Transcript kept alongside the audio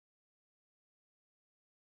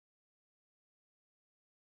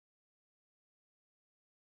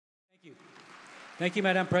Thank you,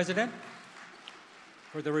 Madam President,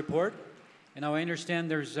 for the report. And now I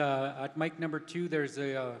understand there's, at mic number 2, there's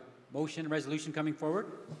a motion resolution coming forward.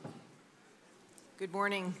 Good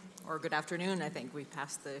morning, or good afternoon, I think. We've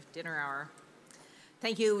passed the dinner hour.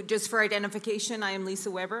 Thank you. Just for identification, I am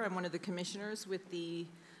Lisa Weber. I'm one of the commissioners with the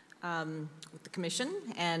commission,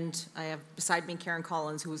 and I have beside me Karen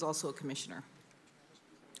Collins, who is also a commissioner.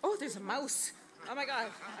 Oh, there's a mouse. Oh my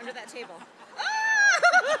God, under that table.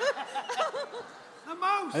 A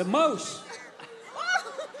mouse! A mouse!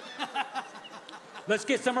 Let's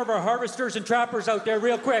get some of our harvesters and trappers out there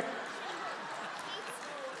real quick.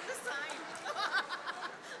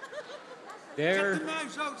 There. Get the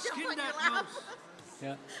mouse out, skin that mouse.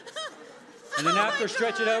 Yeah. And then after,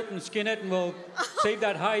 stretch it out and skin it, and we'll save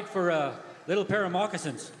that hide for a little pair of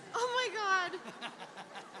moccasins. Oh my God.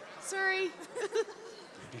 Sorry.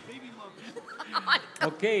 Baby monkey. Oh my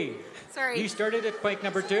God. Okay. Sorry. You started at mic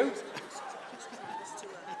number 2.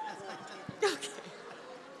 Okay.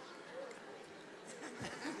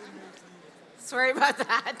 Sorry about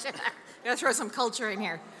that. Gotta throw some culture in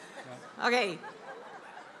here. Okay.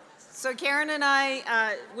 So Karen and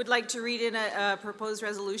I would like to read in a proposed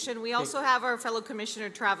resolution. We also have our fellow Commissioner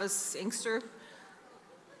Travis Inkster,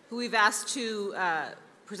 who we've asked to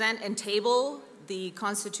present and table the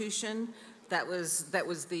Constitution that was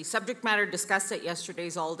the subject matter discussed at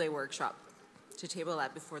yesterday's all-day workshop. To table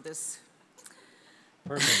that before this.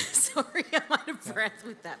 Perfect. Sorry, I'm out of breath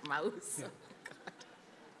with that mouse. Yeah.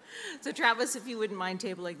 So Travis, if you wouldn't mind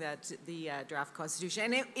tabling that, the draft Constitution.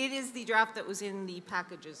 And it is the draft that was in the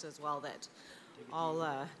packages as well that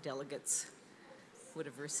all delegates would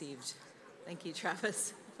have received. Thank you,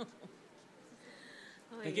 Travis.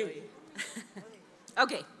 Thank you.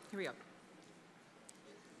 Okay, here we go.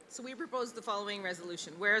 So we propose the following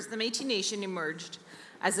resolution. Whereas the Métis Nation emerged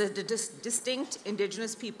as a distinct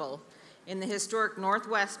Indigenous people in the historic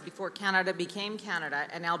Northwest before Canada became Canada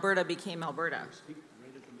and Alberta became Alberta.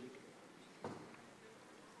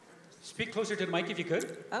 Speak closer to the mic if you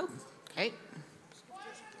could. Oh, okay.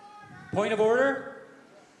 Point of order.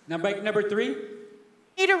 Now, mic number 3.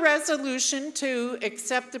 Need a resolution to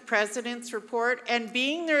accept the President's report, and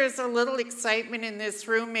being there is a little excitement in this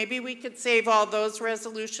room, maybe we could save all those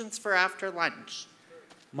resolutions for after lunch.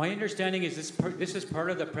 My understanding is this is part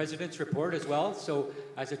of the President's report as well. So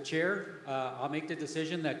as a chair, I'll make the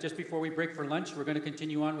decision that just before we break for lunch, we're going to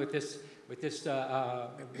continue on with this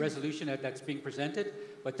resolution that's being presented.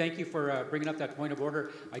 But thank you for bringing up that point of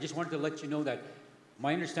order. I just wanted to let you know that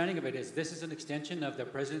my understanding of it is this is an extension of the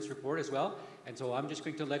President's report as well. And so I'm just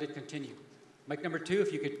going to let it continue. Mic number 2,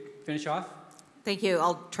 if you could finish off. Thank you.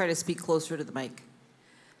 I'll try to speak closer to the mic.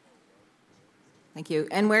 Thank you.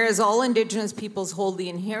 And whereas all Indigenous peoples hold the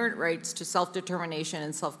inherent rights to self-determination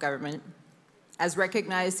and self-government, as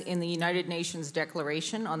recognized in the United Nations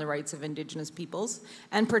Declaration on the Rights of Indigenous Peoples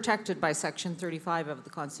and protected by Section 35 of the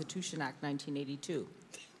Constitution Act 1982.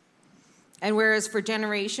 And whereas for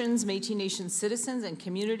generations, Métis Nation citizens and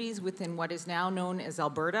communities within what is now known as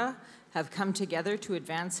Alberta have come together to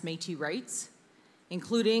advance Métis rights,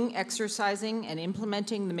 including exercising and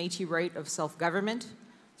implementing the Métis right of self-government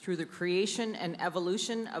through the creation and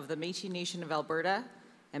evolution of the Métis Nation of Alberta,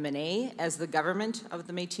 MNA, as the government of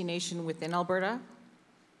the Métis Nation within Alberta.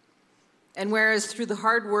 And whereas through the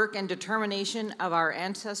hard work and determination of our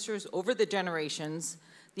ancestors over the generations,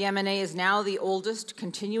 the MNA is now the oldest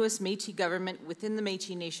continuous Métis government within the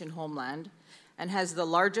Métis Nation homeland and has the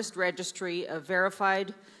largest registry of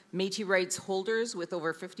verified Métis rights holders with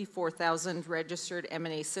over 54,000 registered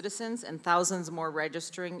MNA citizens and thousands more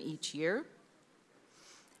registering each year.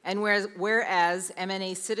 And whereas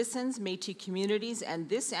MNA citizens, Métis communities, and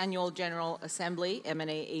this annual General Assembly,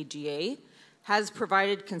 MNA AGA, has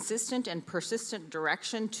provided consistent and persistent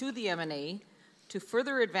direction to the MNA to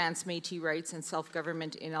further advance Métis rights and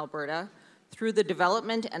self-government in Alberta through the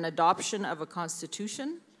development and adoption of a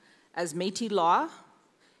constitution as Métis law,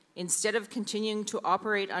 instead of continuing to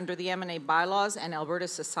operate under the MNA bylaws and Alberta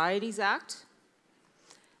Societies Act.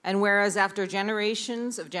 And whereas after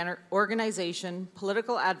generations of organization,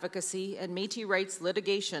 political advocacy, and Métis rights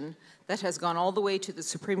litigation that has gone all the way to the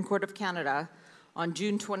Supreme Court of Canada, on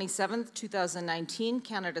June 27, 2019,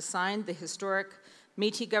 Canada signed the historic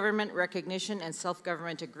Métis Government Recognition and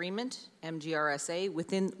Self-Government Agreement, MGRSA, with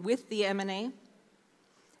the MNA.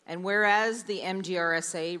 And whereas the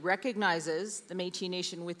MGRSA recognizes the Métis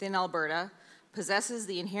Nation within Alberta possesses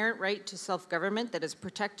the inherent right to self-government that is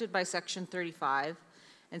protected by Section 35,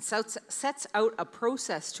 and sets out a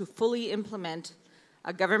process to fully implement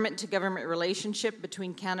a government-to-government relationship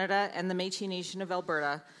between Canada and the Métis Nation of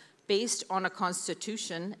Alberta based on a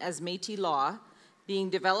constitution as Métis law, being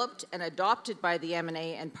developed and adopted by the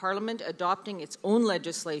MNA and Parliament adopting its own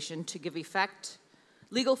legislation to give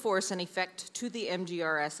legal force and effect to the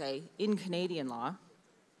MGRSA in Canadian law.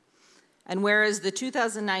 And whereas the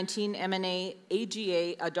 2019 MNA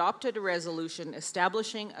AGA adopted a resolution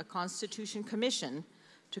establishing a Constitution Commission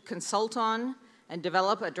to consult on and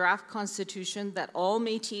develop a draft constitution that all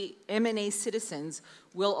Métis MNA citizens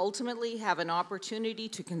will ultimately have an opportunity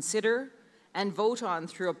to consider and vote on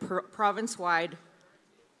through a province-wide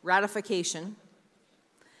ratification.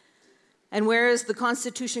 And whereas the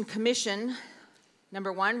Constitution Commission,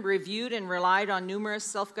 number one, reviewed and relied on numerous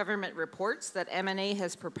self-government reports that MNA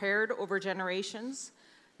has prepared over generations.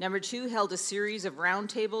 Number two, held a series of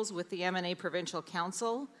roundtables with the MNA Provincial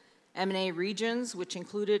Council, MNA regions, which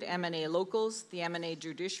included MNA locals, the MNA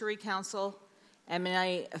Judiciary Council,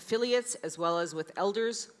 MNA affiliates, as well as with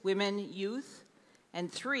elders, women, youth. And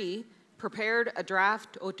three, prepared a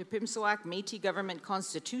draft Otipemisiwak Métis Government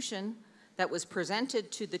Constitution that was presented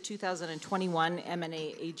to the 2021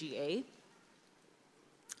 MNA AGA.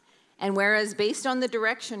 And whereas based on the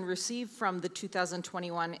direction received from the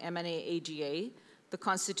 2021 MNA AGA, the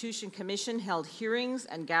Constitution Commission held hearings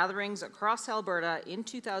and gatherings across Alberta in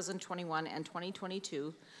 2021 and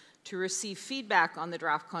 2022 to receive feedback on the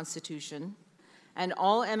draft Constitution, and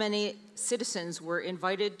all MNA citizens were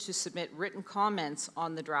invited to submit written comments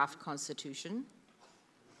on the draft Constitution.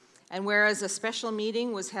 And whereas a special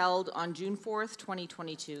meeting was held on June 4th,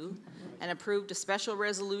 2022, and approved a special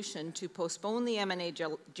resolution to postpone the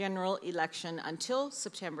MNA general election until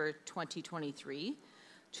September 2023,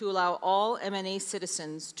 to allow all MNA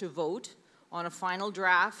citizens to vote on a final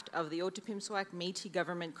draft of the Otipemisiwak Métis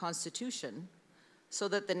Government Constitution, so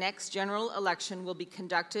that the next general election will be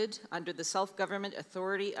conducted under the self-government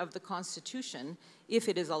authority of the Constitution if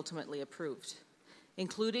it is ultimately approved,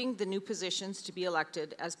 including the new positions to be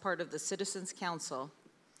elected as part of the Citizens' Council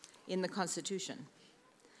in the Constitution.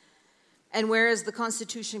 And whereas the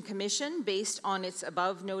Constitution Commission, based on its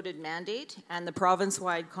above-noted mandate and the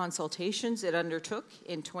province-wide consultations it undertook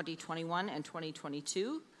in 2021 and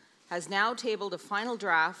 2022, has now tabled a final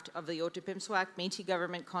draft of the Otipemisiwak Métis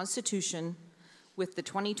Government Constitution with the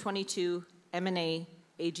 2022 MNA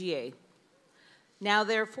AGA. Now,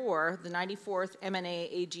 therefore, the 94th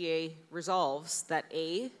MNA AGA resolves that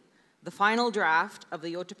A, the final draft of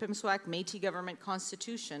the Otipemisiwak Métis Government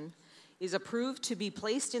Constitution is approved to be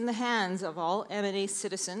placed in the hands of all MNA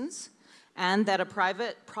citizens, and that a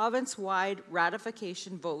private province-wide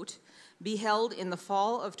ratification vote be held in the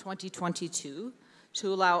fall of 2022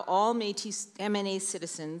 to allow all Métis MNA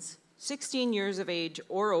citizens 16 years of age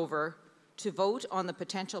or over to vote on the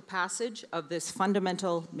potential passage of this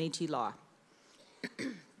fundamental Métis law.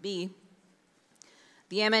 B,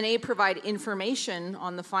 the MNA provide information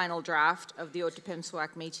on the final draft of the Otipemisiwak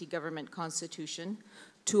Métis Government Constitution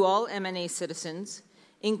to all MNA citizens,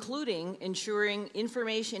 including ensuring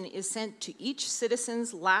information is sent to each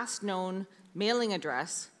citizen's last known mailing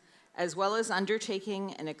address, as well as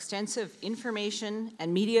undertaking an extensive information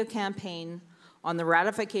and media campaign on the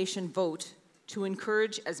ratification vote to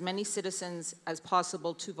encourage as many citizens as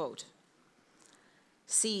possible to vote.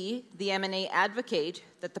 C, the MNA advocate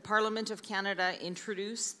that the Parliament of Canada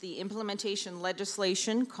introduce the implementation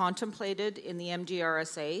legislation contemplated in the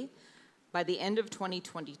MGRSA by the end of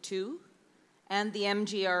 2022, and the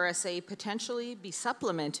MGRSA potentially be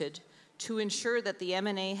supplemented to ensure that the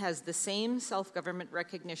MNA has the same self-government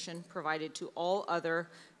recognition provided to all other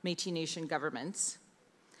Métis Nation governments.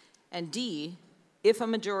 And D, if a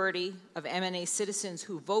majority of MNA citizens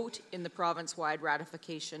who vote in the province-wide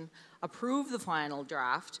ratification approve the final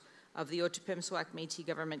draft of the Otipemisiwak Métis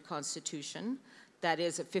Government Constitution, that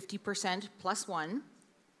is at 50% plus one,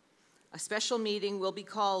 a special meeting will be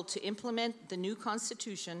called to implement the new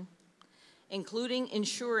Constitution, including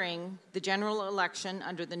ensuring the general election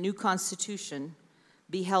under the new Constitution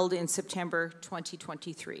be held in September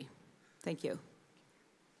 2023. Thank you.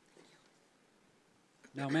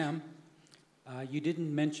 Now, ma'am, you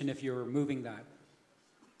didn't mention if you were moving that.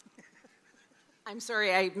 I'm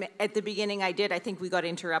sorry, at the beginning I did. I think we got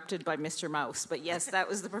interrupted by Mr. Mouse, but yes, that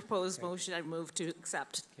was the proposed motion. I moved to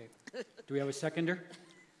accept. Okay. Do we have a seconder?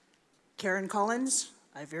 Karen Collins,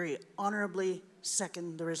 I very honorably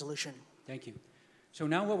second the resolution. Thank you. So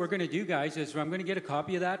now what we're going to do, guys, is I'm going to get a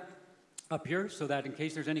copy of that up here so that in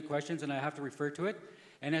case there's any questions and I have to refer to it.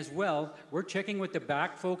 And as well, we're checking with the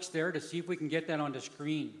back folks there to see if we can get that on the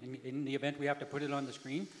screen in the event we have to put it on the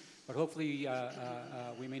screen. But hopefully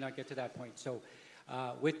we may not get to that point. So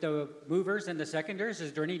with the movers and the seconders,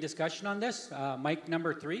 is there any discussion on this? Mic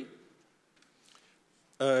number 3.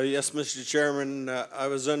 Yes, Mr. Chairman, I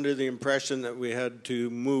was under the impression that we had to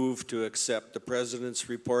move to accept the President's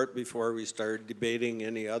report before we started debating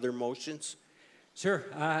any other motions. Sure,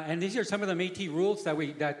 and these are some of the Métis rules that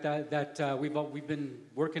we've been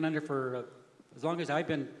working under for as long as I've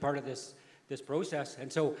been part of this process.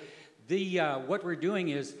 And so, what we're doing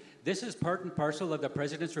is this is part and parcel of the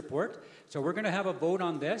President's report. So we're going to have a vote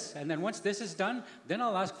on this, and then once this is done, then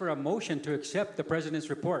I'll ask for a motion to accept the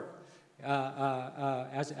President's report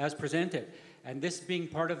as presented, and this being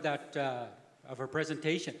part of that of her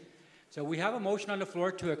presentation. So we have a motion on the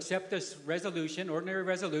floor to accept this resolution, ordinary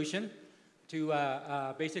resolution, to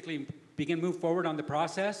basically move forward on the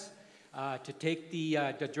process, to take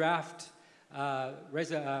the draft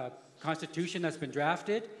constitution that's been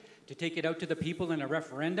drafted, to take it out to the people in a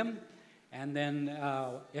referendum, and then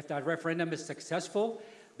if that referendum is successful,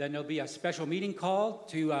 then there'll be a special meeting called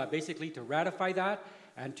to basically to ratify that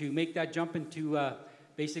and to make that jump into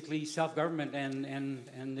basically self-government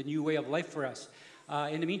and the new way of life for us.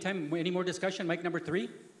 In the meantime, any more discussion? Mic number 3.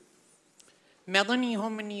 Melanie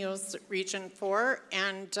Homonios, Region 4.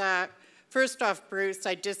 And first off, Bruce,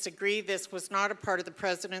 I disagree. This was not a part of the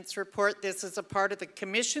President's report. This is a part of the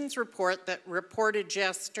Commission's report that reported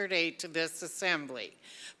yesterday to this Assembly.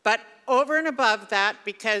 But over and above that,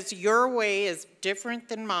 because your way is different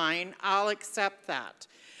than mine, I'll accept that.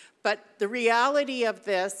 But the reality of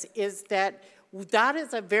this is that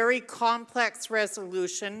is a very complex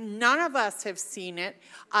resolution. None of us have seen it.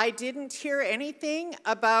 I didn't hear anything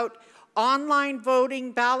about online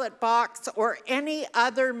voting, ballot box, or any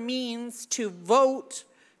other means to vote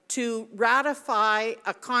to ratify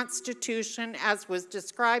a constitution as was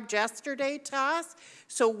described yesterday to us.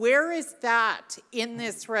 So where is that in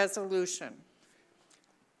this resolution?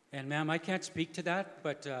 And ma'am, I can't speak to that,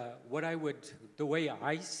 but the way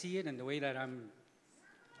I see it and the way that I'm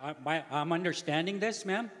understanding this,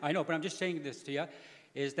 ma'am, I know, but I'm just saying this to you,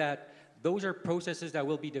 is that those are processes that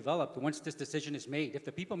will be developed once this decision is made. If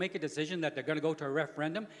the people make a decision that they're going to go to a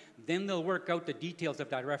referendum, then they'll work out the details of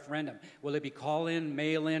that referendum. Will it be call-in,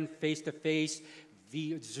 mail-in, face-to-face,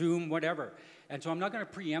 via Zoom, whatever? And so I'm not going to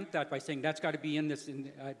preempt that by saying that's got to be in this,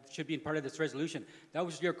 should be in part of this resolution. That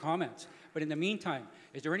was your comments. But in the meantime,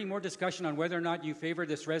 is there any more discussion on whether or not you favor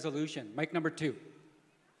this resolution? Mic number 2.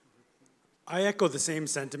 I echo the same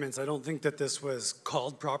sentiments. I don't think that this was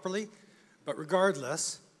called properly. But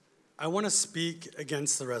regardless, I want to speak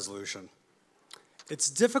against the resolution. It's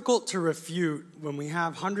difficult to refute when we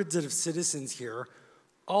have hundreds of citizens here,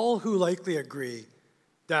 all who likely agree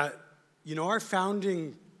that, our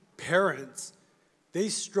founding parents, they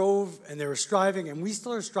strove and they were striving, and we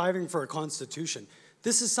still are striving for a constitution.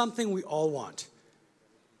 This is something we all want.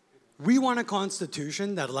 We want a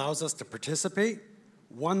constitution that allows us to participate,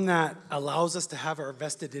 one that allows us to have our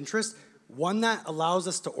vested interest, one that allows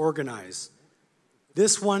us to organize.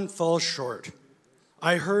 This one falls short.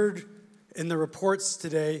 I heard in the reports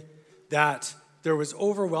today that there was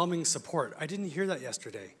overwhelming support. I didn't hear that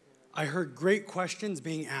yesterday. I heard great questions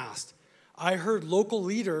being asked. I heard local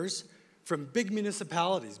leaders from big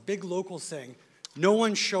municipalities, big locals saying, no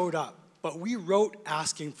one showed up, but we wrote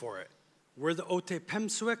asking for it. We're the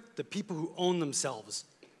Otepemsuik, the people who own themselves.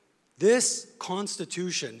 This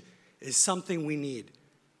constitution is something we need,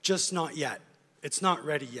 just not yet. It's not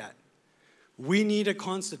ready yet. We need a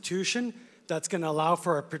constitution that's going to allow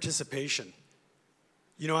for our participation.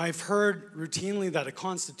 I've heard routinely that a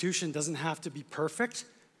constitution doesn't have to be perfect.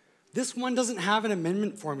 This one doesn't have an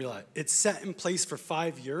amendment formula. It's set in place for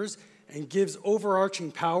 5 years and gives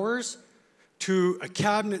overarching powers to a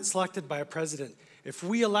cabinet selected by a president. If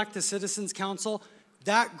we elect a citizens' council,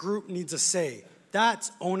 that group needs a say.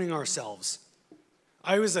 That's owning ourselves.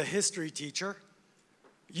 I was a history teacher.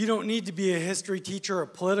 You don't need to be a history teacher, a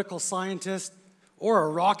political scientist, or a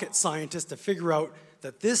rocket scientist to figure out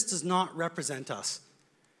that this does not represent us.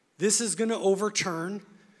 This is going to overturn,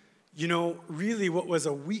 really what was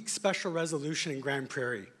a weak special resolution in Grand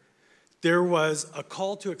Prairie. There was a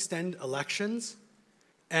call to extend elections,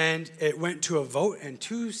 and it went to a vote and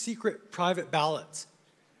 2 secret private ballots,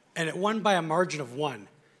 and it won by a margin of 1.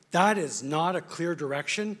 That is not a clear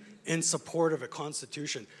direction in support of a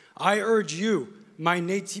constitution. I urge you, my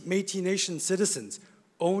Métis Nation citizens,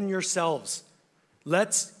 own yourselves.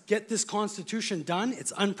 Let's get this constitution done.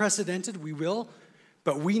 It's unprecedented, we will,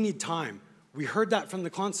 but we need time. We heard that from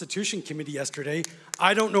the Constitution Committee yesterday.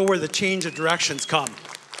 I don't know where the change of directions come.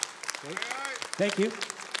 Okay. Thank you.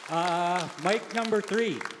 Mic number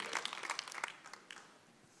 3.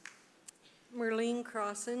 Marlene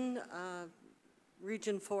Crossan,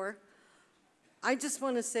 Region 4. I just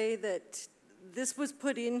want to say that this was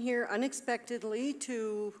put in here unexpectedly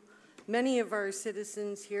to many of our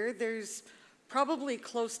citizens here. There's probably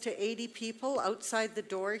close to 80 people outside the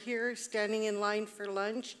door here standing in line for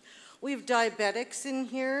lunch. We have diabetics in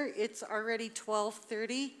here. It's already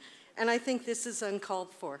 12:30, and I think this is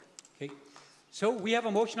uncalled for. Okay. So we have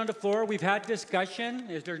a motion on the floor. We've had discussion.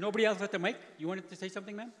 Is there nobody else at the mic? You wanted to say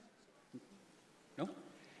something, ma'am? No?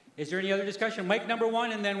 Is there any other discussion? Mic number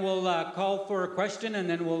 1, and then we'll call for a question, and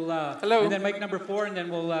then we'll... Hello. And then mic number 4, and then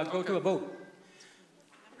we'll go to a vote.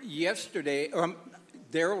 Yesterday,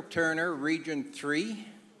 Daryl Turner, Region 3.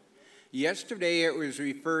 Yesterday it was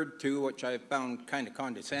referred to, which I found kind of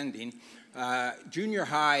condescending, junior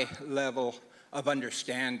high level of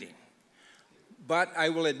understanding. But I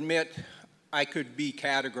will admit I could be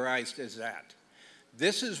categorized as that.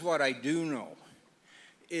 This is what I do know,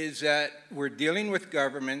 is that we're dealing with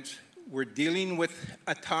government, we're dealing with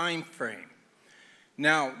a time frame.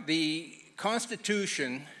 Now, the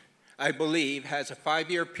Constitution, I believe, has a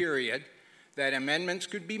 5-year period that amendments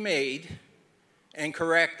could be made and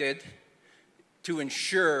corrected to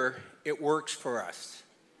ensure it works for us.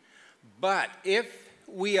 But if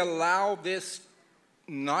we allow this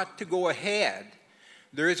not to go ahead,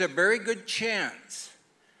 there is a very good chance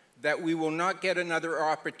that we will not get another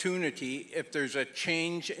opportunity if there's a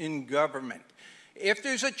change in government. If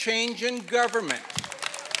there's a change in government,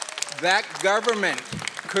 that government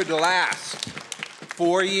could last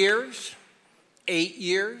 4 years, 8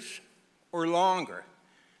 years, or longer.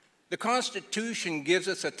 The Constitution gives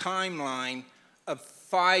us a timeline of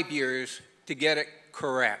 5 years to get it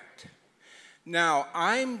correct. Now,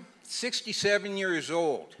 I'm 67 years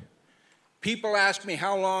old. People ask me,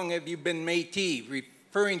 how long have you been Métis,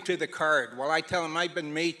 referring to the card. Well, I tell them I've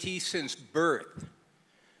been Métis since birth.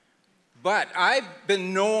 But I've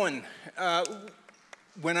been known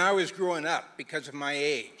when I was growing up because of my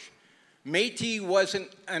age. Métis wasn't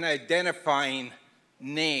an identifying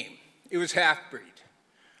name. It was half-breed.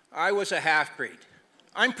 I was a half-breed.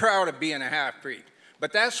 I'm proud of being a half-breed,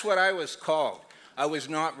 but that's what I was called. I was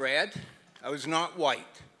not red. I was not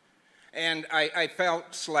white. And I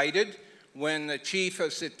felt slighted when the chief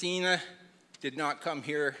of Cetina did not come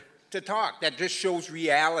here to talk. That just shows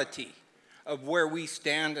reality of where we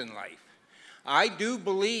stand in life. I do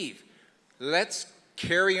believe, let's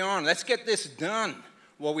carry on. Let's get this done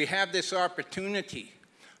while we have this opportunity.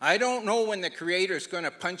 I don't know when the Creator's going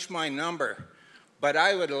to punch my number, but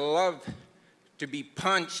I would love to be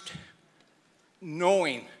punched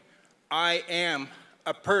knowing I am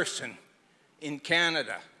a person in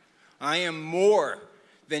Canada. I am more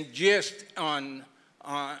than just on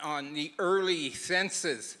the early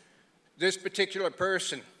census. This particular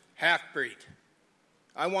person, half-breed.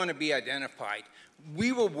 I want to be identified.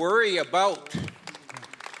 We will worry about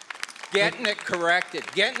getting it corrected,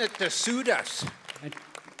 getting it to suit us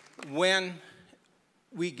when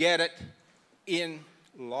we get it in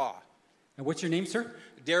law. And what's your name, sir?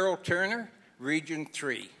 Daryl Turner, Region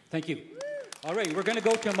 3. Thank you. All right, we're going to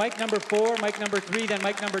go to mic number 4, mic number 3, then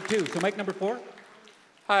mic number 2. So mic number 4.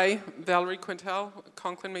 Hi, Valerie Quintel,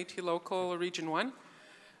 Conklin Métis Local, Region 1.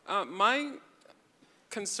 My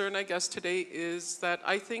concern, I guess, today is that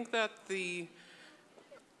I think that the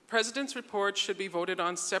President's report should be voted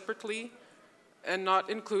on separately and not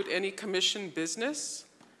include any commission business,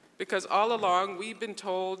 because all along we've been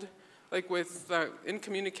told, like with in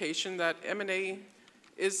communication, that M&A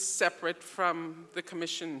is separate from the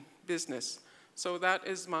commission business. So that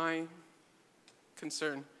is my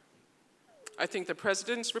concern. I think the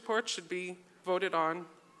President's report should be voted on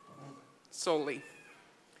solely.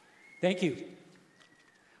 Thank you.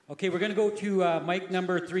 Okay, we're going to go to mic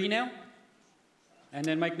number 3 now, and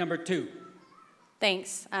then mic number 2.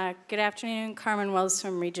 Thanks. Good afternoon, Carmen Wells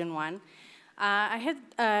from Region 1. I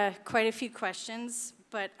had quite a few questions,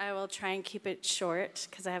 but I will try and keep it short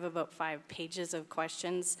because I have about 5 pages of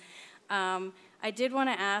questions. I did want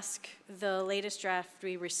to ask, the latest draft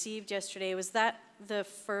we received yesterday, was that the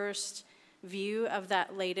first view of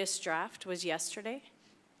that latest draft was yesterday?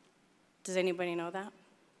 Does anybody know that?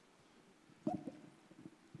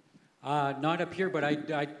 Not up here, but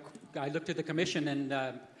I looked at the commission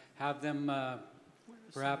and have them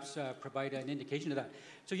perhaps provide an indication of that.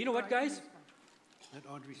 So you know what, guys? Let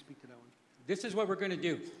Audrey speak to that one. This is what we're going to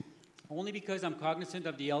do. Only because I'm cognizant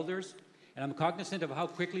of the elders, and I'm cognizant of how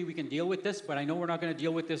quickly we can deal with this, but I know we're not going to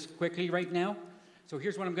deal with this quickly right now. So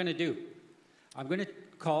here's what I'm going to do. I'm going to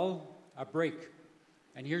call a break,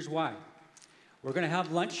 and here's why. We're going to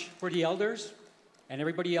have lunch for the elders and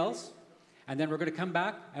everybody else, and then we're going to come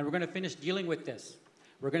back and we're going to finish dealing with this.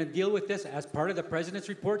 We're going to deal with this as part of the President's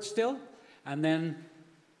report still, and then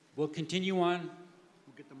we'll continue on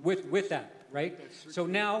with that. right? So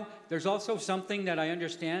now, there's also something that I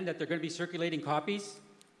understand that they're going to be circulating copies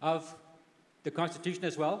of the Constitution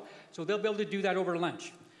as well. So they'll be able to do that over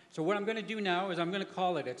lunch. So what I'm going to do now is I'm going to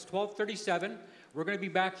call it. It's 12:37. We're going to be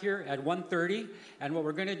back here at 1:30. And what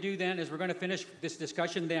we're going to do then is we're going to finish this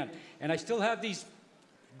discussion then. And I still have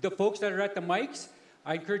the folks that are at the mics.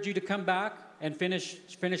 I encourage you to come back and finish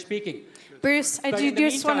speaking. Bruce, I But do in the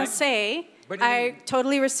just want to meantime- say, I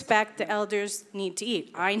totally respect the elders need to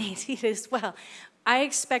eat. I need to eat as well. I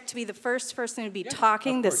expect to be the first person to be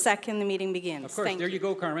talking the second the meeting begins. Of course, Thank there you. you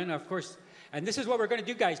go, Carmen, of course. And this is what we're going to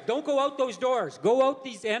do, guys. Don't go out those doors. Go out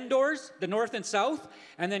these end doors, the north and south,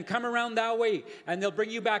 and then come around that way, and they'll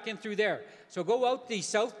bring you back in through there. So go out the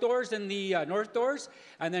south doors and the north doors,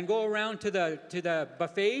 and then go around to the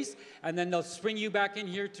buffets, and then they'll bring you back in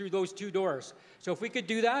here through those two doors. So if we could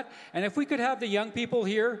do that, and if we could have the young people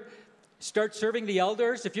here start serving the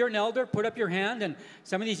elders. If you're an elder, put up your hand, and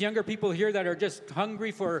some of these younger people here that are just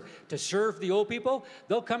hungry to serve the old people,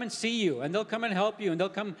 they'll come and see you, and they'll come and help you, and they'll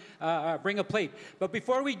come bring a plate. But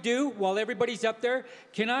before we do, while everybody's up there,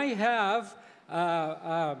 can I have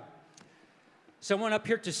someone up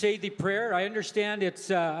here to say the prayer? I understand it's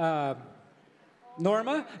Norma.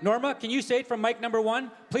 Norma, can you say it from mic number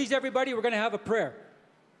 1? Please, everybody, we're going to have a prayer.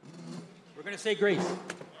 We're going to say grace.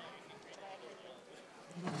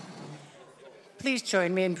 Please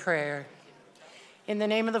join me in prayer. In the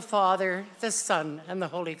name of the Father, the Son, and the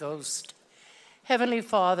Holy Ghost. Heavenly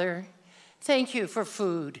Father, thank you for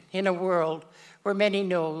food in a world where many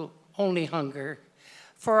know only hunger,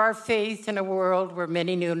 for our faith in a world where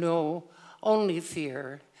many know only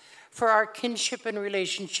fear, for our kinship and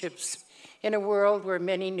relationships in a world where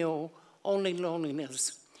many know only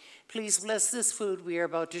loneliness. Please bless this food we are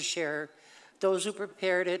about to share, those who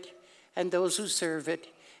prepared it and those who serve it,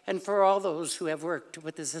 and for all those who have worked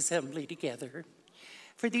with this assembly together.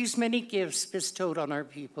 For these many gifts bestowed on our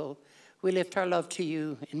people, we lift our love to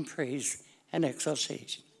you in praise and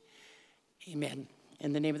exaltation. Amen.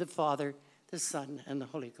 In the name of the Father, the Son, and the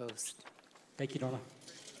Holy Ghost. Thank you, Norma.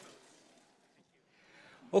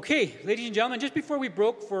 Okay, ladies and gentlemen, just before we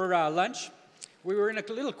broke for lunch, we were in a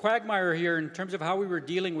little quagmire here in terms of how we were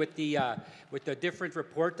dealing with the different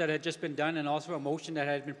report that had just been done, and also a motion that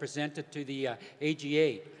had been presented to the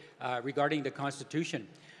AGA regarding the Constitution.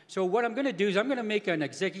 So what I'm going to do is I'm going to make an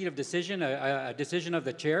executive decision, a decision of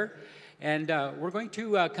the chair, and we're going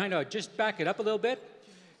to kind of just back it up a little bit,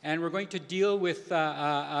 and we're going to deal with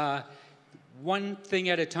one thing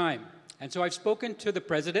at a time. And so I've spoken to the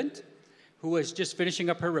president, who was just finishing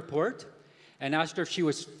up her report, and asked her if she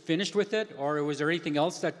was finished with it or was there anything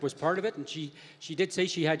else that was part of it. And she did say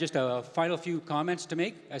she had just a final few comments to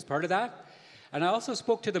make as part of that. And I also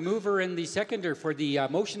spoke to the mover and the seconder for the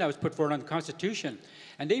motion that was put forward on the Constitution.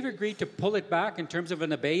 And they've agreed to pull it back in terms of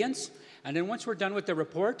an abeyance. And then once we're done with the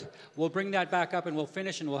report, we'll bring that back up and we'll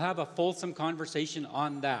finish and we'll have a fulsome conversation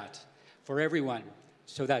on that for everyone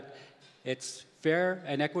so that it's fair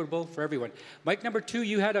and equitable for everyone. Mike number 2,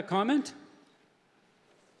 you had a comment?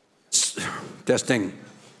 Testing.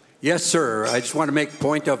 Yes, sir. I just want to make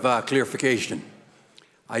point of clarification.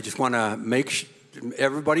 I just want to make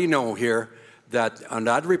everybody know here that on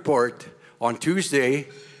that report, on Tuesday,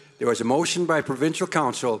 there was a motion by Provincial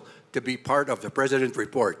Council to be part of the President's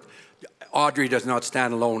report. Audrey does not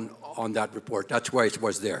stand alone on that report. That's why it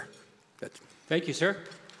was there. Thank you, sir.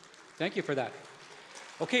 Thank you for that.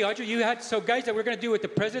 Okay, Audrey, you had, so guys, that we're going to do with the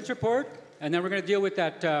President's report, and then we're going to deal with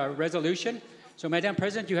that resolution. So, Madam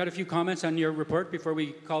President, you had a few comments on your report before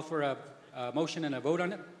we call for a motion and a vote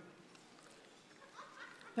on it.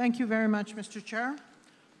 Thank you very much, Mr. Chair.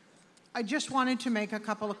 I just wanted to make a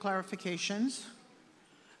couple of clarifications.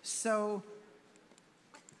 So,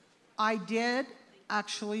 I did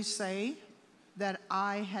actually say that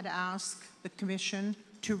I had asked the Commission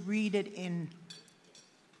to read it in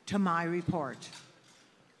to my report.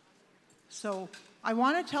 So, I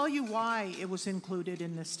want to tell you why it was included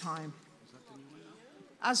in this time.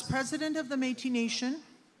 As president of the Métis Nation,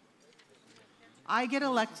 I get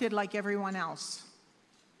elected like everyone else.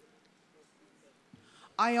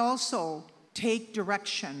 I also take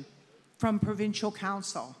direction from Provincial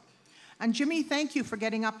Council. And Jimmy, thank you for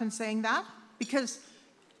getting up and saying that, because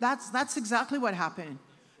that's exactly what happened.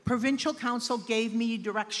 Provincial Council gave me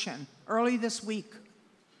direction early this week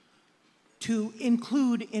to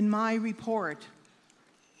include in my report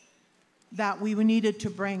that we needed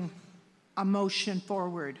to bring a motion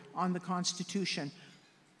forward on the Constitution.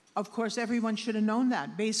 Of course, everyone should have known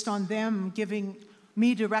that, based on them giving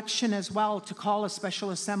me direction as well to call a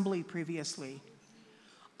special assembly previously.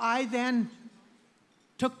 I then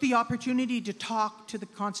took the opportunity to talk to the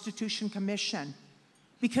Constitution Commission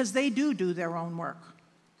because they do their own work,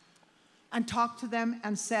 and talked to them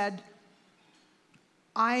and said,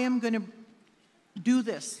 I am going to do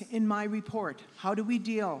this in my report. How do we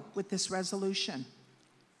deal with this resolution?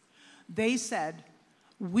 They said,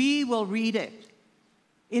 we will read it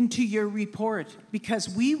into your report because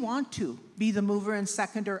we want to be the mover and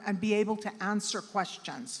seconder and be able to answer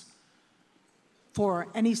questions for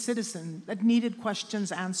any citizen that needed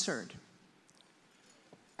questions answered.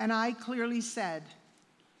 And I clearly said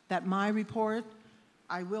that my report,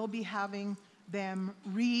 I will be having them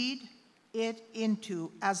read it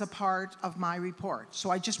into as a part of my report. So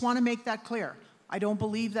I just want to make that clear. I don't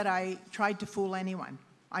believe that I tried to fool anyone.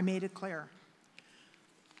 I made it clear.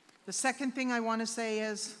 The second thing I want to say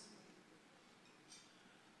is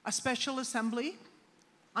a special assembly.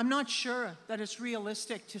 I'm not sure that it's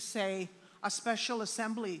realistic to say a special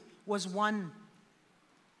assembly was won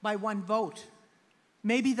by one vote.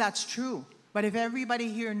 Maybe that's true, but if everybody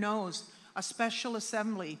here knows a special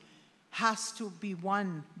assembly has to be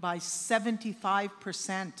won by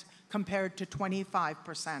 75% compared to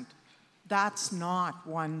 25%. That's not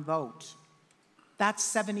one vote. That's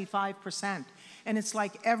 75%. And it's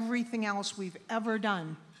like everything else we've ever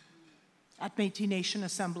done at Métis Nation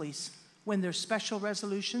assemblies. When there's special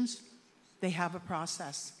resolutions, they have a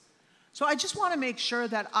process. So I just want to make sure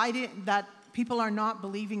that that people are not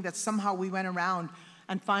believing that somehow we went around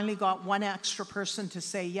and finally got one extra person to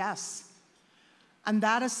say yes. And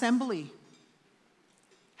that assembly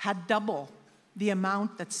had double the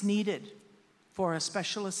amount that's needed for a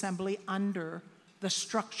special assembly under the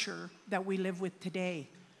structure that we live with today.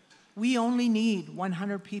 We only need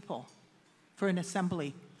 100 people for an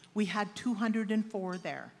assembly. We had 204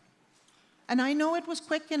 there. And I know it was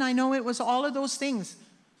quick, and I know it was all of those things.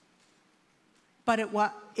 But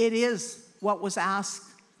it is what was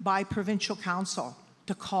asked by Provincial Council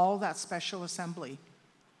to call that special assembly.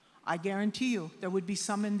 I guarantee you there would be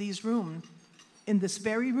some in this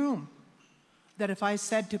very room, that if I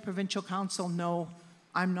said to Provincial Council, no,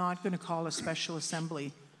 I'm not going to call a special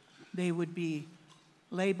assembly, they would be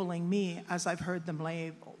labeling me as I've heard them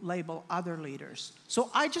label other leaders. So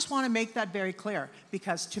I just want to make that very clear,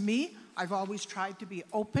 because to me, I've always tried to be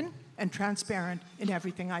open and transparent in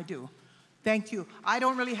everything I do. Thank you. I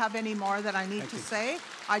don't really have any more that I need to say.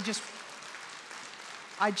 I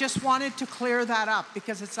just wanted to clear that up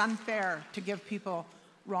because it's unfair to give people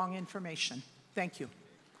wrong information. Thank you.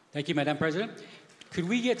 Thank you, Madam President. Could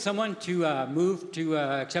we get someone to move to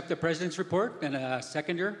accept the President's report and a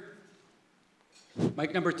seconder?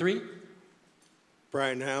 Mic number 3.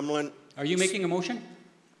 Brian Hamlin. Are you making a motion?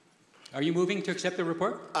 Are you moving to accept the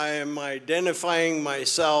report? I am identifying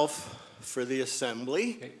myself for the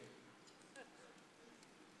Assembly. Okay.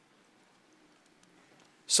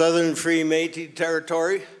 Southern Free Métis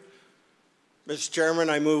Territory. Mr. Chairman,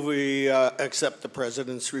 I move we accept the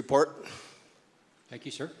President's report. Thank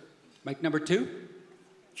you, sir. Mic number 2.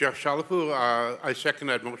 Jeff Shalapu, I second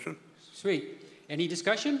that motion. Sweet. Any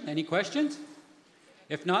discussion? Any questions?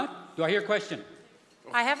 If not, do I hear a question?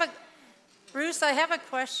 Bruce, I have a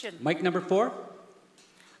question. Mic number 4.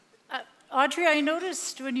 Audrey, I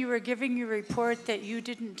noticed when you were giving your report that you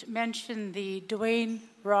didn't mention the Dwayne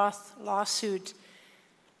Roth lawsuit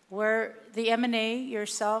where the MNA,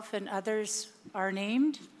 yourself, and others are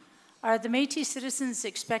named. Are the Métis citizens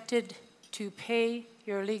expected to pay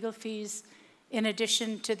your legal fees in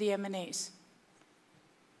addition to the MNAs?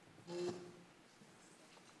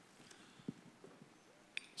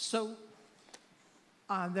 So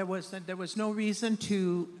there was no reason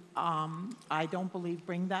to, I don't believe,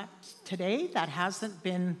 bring that today. That hasn't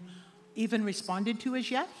been even responded to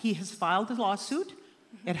as yet. He has filed a lawsuit.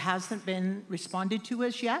 It hasn't been responded to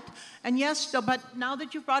as yet. And yes, but now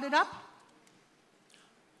that you've brought it up,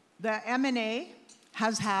 the MNA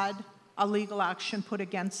has had a legal action put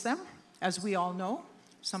against them, as we all know.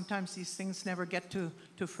 Sometimes these things never get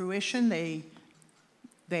to fruition. They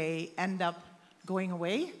end up going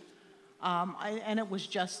away. And it was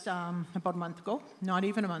just about a month ago, not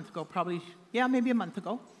even a month ago, probably, yeah, maybe a month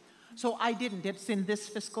ago. So I didn't. It's in this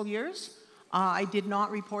fiscal year's. I did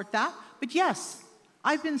not report that. But yes,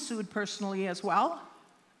 I've been sued personally as well.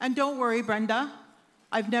 And don't worry, Brenda,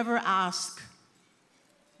 I've never asked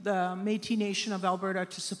the Métis Nation of Alberta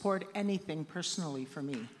to support anything personally for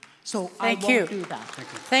me. So I won't do that.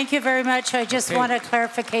 Thank you very much. I just want a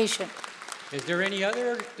clarification. Is there any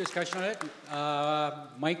other discussion on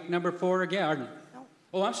it? Mic number 4 again. No.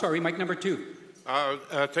 Oh, I'm sorry, mic number 2.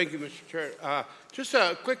 Thank you, Mr. Chair. Just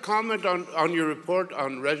a quick comment on your report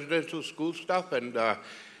on residential school stuff, and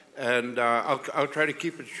I'll try to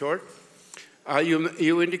keep it short.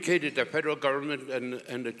 You indicated the federal government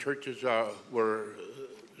and the churches were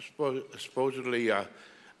supposedly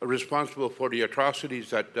responsible for the atrocities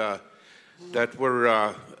that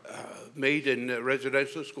were made in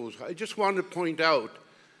residential schools. I just want to point out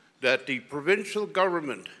that the provincial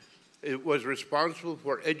government was responsible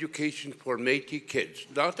for education for Métis kids,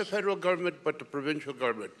 not the federal government, but the provincial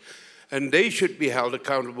government. And they should be held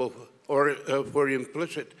accountable for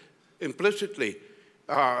implicitly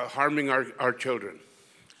harming our children.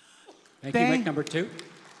 Thank you, Mike. Number 2.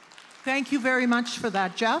 Thank you very much for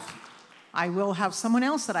that, Jeff. I will have someone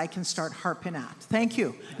else that I can start harping at. Thank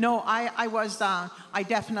you. No, I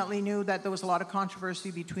definitely knew that there was a lot of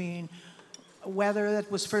controversy between whether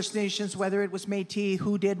it was First Nations, whether it was Métis,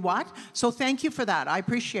 who did what. So thank you for that. I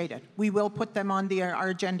appreciate it. We will put them on our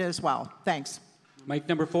agenda as well. Thanks. Mike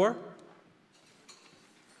number 4.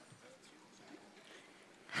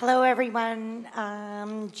 Hello, everyone.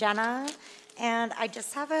 Jenna, and I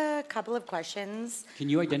just have a couple of questions. Can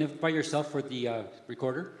you identify yourself for the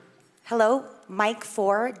recorder? Hello, Mike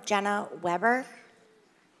 4, Jenna Weber,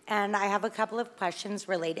 and I have a couple of questions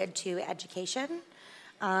related to education.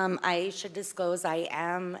 I should disclose I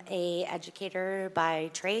am an educator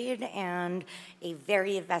by trade and a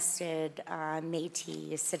very vested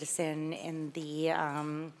Métis citizen in the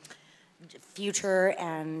future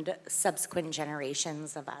and subsequent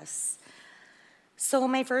generations of us. So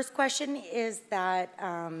my first question is that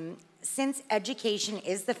since education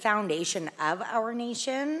is the foundation of our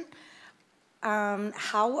nation,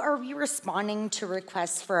 how are we responding to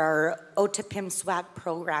requests for our Otipimswak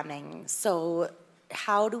programming? So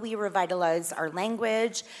how do we revitalize our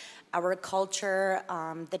language, our culture,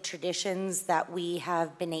 the traditions that we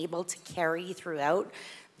have been able to carry throughout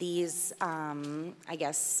these, I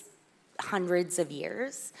guess, hundreds of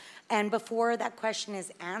years? And before that question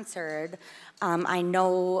is answered, I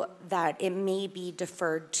know that it may be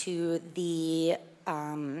deferred to the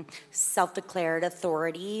self-declared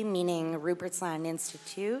authority, meaning Rupert's Land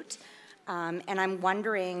Institute. And I'm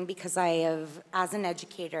wondering, because I have, as an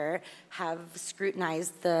educator, have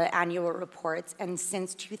scrutinized the annual reports, and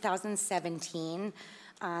since 2017,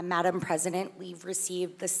 Madam President, we've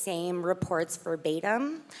received the same reports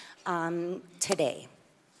verbatim today.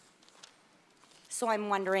 So I'm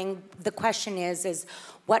wondering, the question is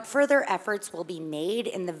what further efforts will be made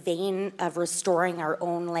in the vein of restoring our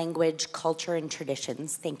own language, culture, and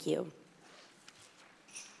traditions? Thank you.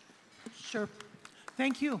 Sure.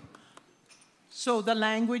 Thank you. So the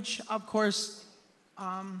language, of course,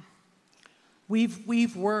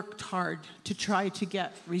 we've worked hard to try to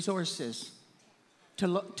get resources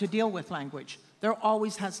to deal with language. There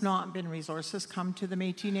always has not been resources come to the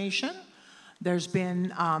Métis Nation. There's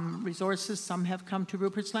been resources, some have come to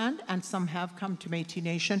Rupert's Land and some have come to Métis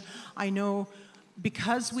Nation. I know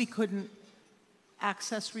because we couldn't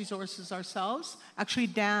access resources ourselves, actually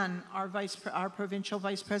Dan, our provincial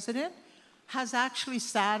vice president, has actually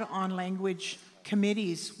sat on language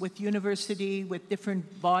committees with university, with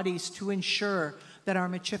different bodies to ensure that our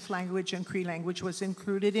Michif language and Cree language was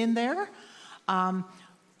included in there.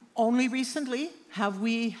 Only recently have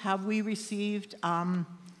we received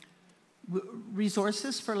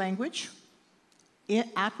resources for language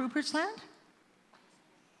at Rupert's Land.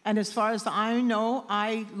 And as far as I know,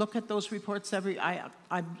 I look at those reports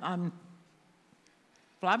I'm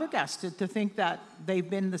flabbergasted to think that they've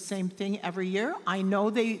been the same thing every year. I know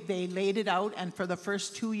they laid it out, and for the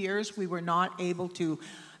first 2 years, we were not able to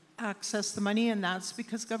access the money, and that's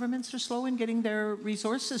because governments are slow in getting their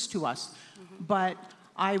resources to us. Mm-hmm. But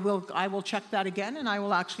I will check that again, and I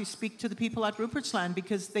will actually speak to the people at Rupert's Land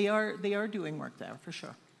because they are doing work there for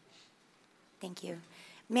sure. Thank you.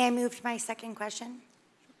 May I move to my second question?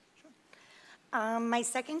 My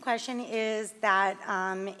second question is that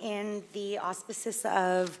in the auspices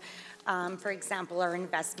of, for example, our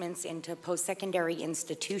investments into post-secondary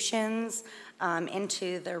institutions,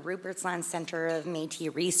 into the Rupert's Land Centre of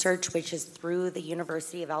Métis Research, which is through the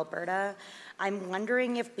University of Alberta, I'm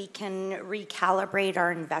wondering if we can recalibrate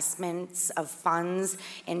our investments of funds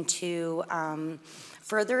into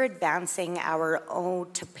further advancing our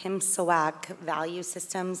Otipimswak value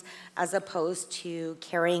systems as opposed to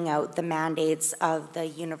carrying out the mandates of the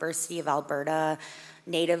University of Alberta,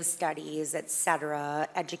 Native Studies, etc.,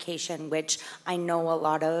 education, which I know a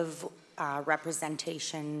lot of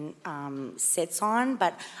representation sits on,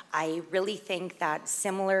 but I really think that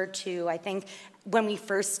similar to, I think when we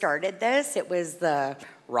first started this, it was the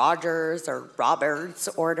Rogers or Roberts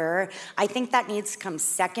order. I think that needs to come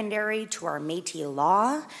secondary to our Métis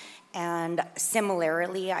law. And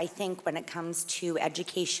similarly, I think when it comes to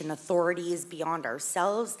education authorities beyond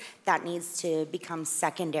ourselves, that needs to become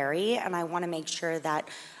secondary. And I want to make sure that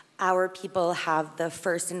our people have the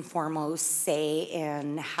first and foremost say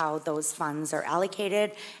in how those funds are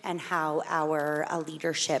allocated and how our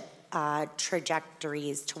leadership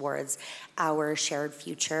trajectories towards our shared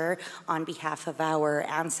future on behalf of our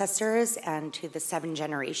ancestors and to the 7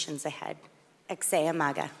 generations ahead. Exea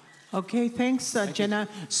Maga. Okay, thanks, Jenna.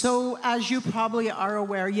 So as you probably are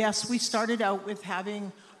aware, yes, we started out with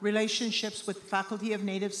having relationships with Faculty of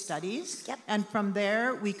Native Studies. Yep. And from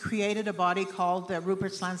there, we created a body called the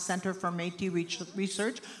Rupert's Land Center for Métis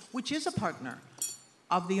Research, which is a partner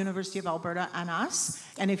of the University of Alberta and us.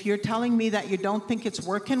 And if you're telling me that you don't think it's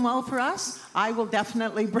working well for us, I will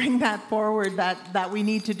definitely bring that forward, that we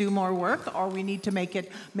need to do more work, or we need to make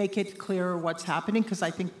it clearer what's happening, because I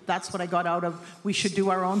think that's what I got out of we should do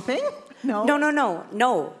our own thing.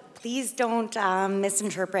 No. Please don't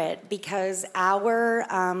misinterpret, because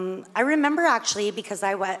I remember actually, because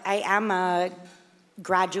I am a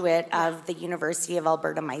graduate of the University of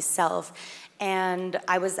Alberta myself, and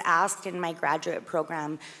I was asked in my graduate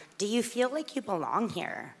program, do you feel like you belong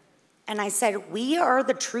here? And I said, we are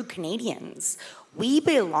the true Canadians. We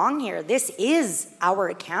belong here. This is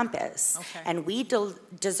our campus. Okay. And we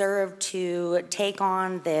deserve to take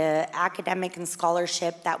on the academic and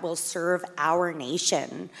scholarship that will serve our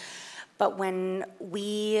nation. But when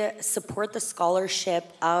we support the scholarship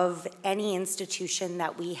of any institution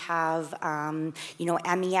that we have,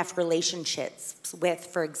 MEF relationships with,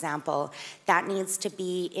 for example, that needs to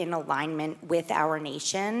be in alignment with our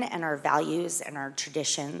nation and our values and our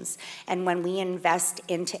traditions. And when we invest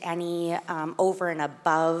into any over and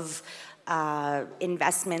above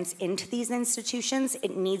investments into these institutions,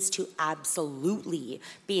 it needs to absolutely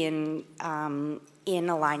be in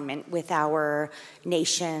alignment with our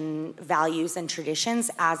nation values and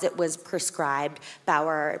traditions as it was prescribed by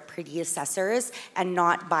our predecessors, and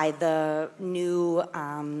not by the new,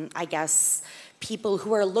 people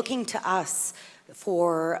who are looking to us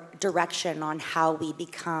for direction on how we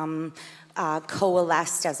become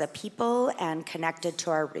coalesced as a people and connected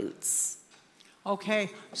to our roots. Okay,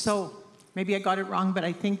 so maybe I got it wrong, but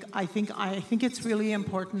I think it's really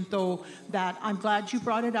important, though, that I'm glad you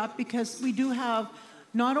brought it up, because we do have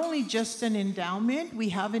not only just an endowment, we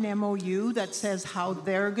have an MOU that says how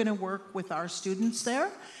they're going to work with our students there.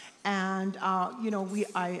 And,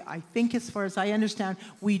 I think, as far as I understand,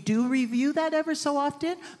 we do review that ever so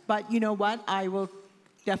often, but you know what? I will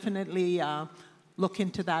definitely look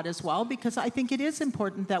into that as well, because I think it is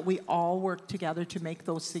important that we all work together to make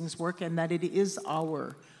those things work, and that it is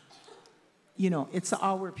our, it's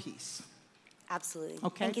our piece. Absolutely.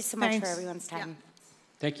 Okay. Thank you so much for everyone's time. Yeah.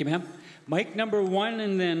 Thank you, ma'am. Mic number 1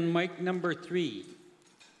 and then mic number 3.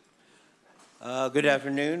 Good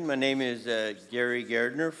afternoon. My name is Gary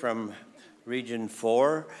Gardner from Region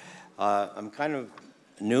 4. I'm kind of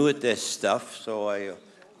new at this stuff, so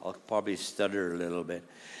I'll probably stutter a little bit.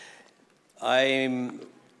 I'm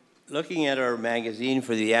looking at our magazine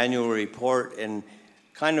for the annual report, and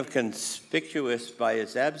kind of conspicuous by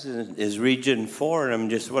its absence is Region 4, and I'm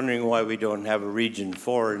just wondering why we don't have a Region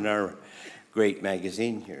 4 in our great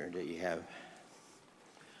magazine here that you have.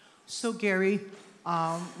 So, Gary,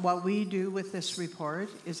 what we do with this report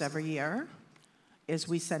is every year is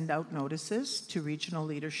we send out notices to regional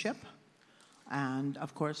leadership. And,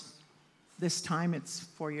 of course, this time it's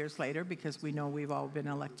 4 years later, because we know we've all been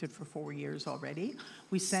elected for 4 years already.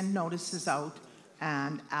 We send notices out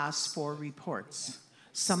and ask for reports.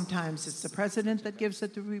 Sometimes it's the president that gives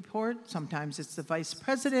it the report, sometimes it's the vice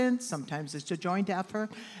president, sometimes it's a joint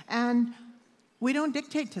effort, and we don't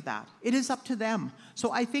dictate to that. It is up to them.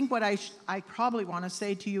 So I think what I probably want to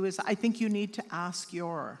say to you is I think you need to ask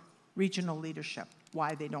your regional leadership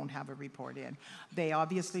why they don't have a report in. They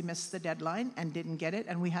obviously missed the deadline and didn't get it,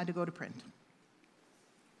 and we had to go to print.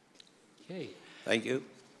 Okay. Thank you.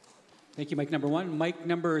 Thank you, mic number 1. Mic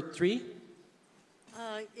number 3.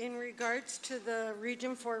 In regards to the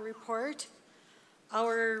Region 4 report,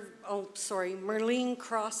 Marlene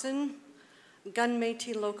Crossan, Gun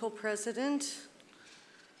Métis local president.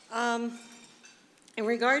 In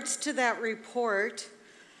regards to that report,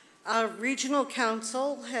 Regional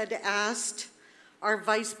Council had asked our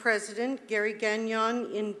Vice President, Gary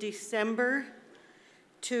Gagnon, in December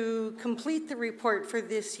to complete the report for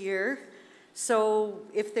this year. So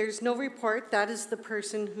if there's no report, that is the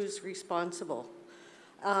person who's responsible.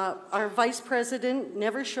 Our Vice President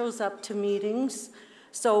never shows up to meetings,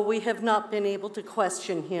 so we have not been able to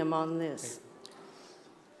question him on this. Okay.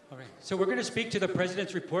 All right, so we're going to speak to the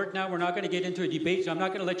President's report now. We're not going to get into a debate, so I'm not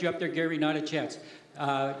going to let you up there, Gary, not a chance.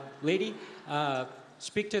 Lady,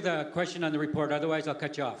 speak to the question on the report, otherwise I'll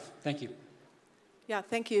cut you off. Thank you. Yeah,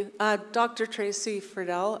 thank you. Dr. Tracy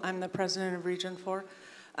Friedel, I'm the president of Region 4.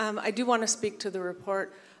 I do want to speak to the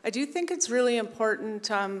report. I do think it's really important.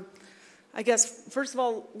 I guess, first of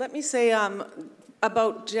all, let me say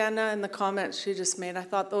about Jenna and the comments she just made. I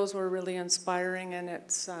thought those were really inspiring, and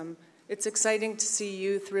it's exciting to see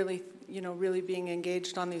youth really, really being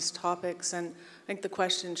engaged on these topics. And I think the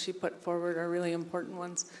questions she put forward are really important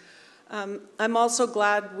ones. I'm also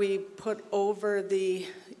glad we put over the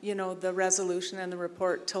resolution and the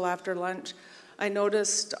report till after lunch. I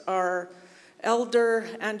noticed our elder,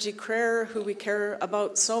 Angie Crair, who we care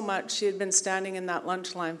about so much, she had been standing in that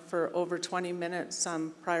lunch line for over 20 minutes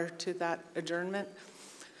prior to that adjournment.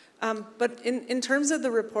 But in terms of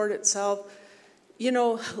the report itself,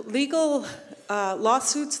 legal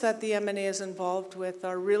lawsuits that the MNA is involved with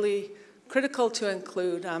are really critical to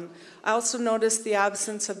include. I also noticed the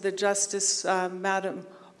absence of the Justice, Madam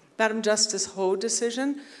Justice Ho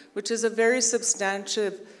decision, which is a very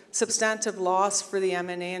substantive loss for the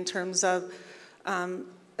MNA in terms of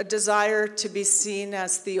a desire to be seen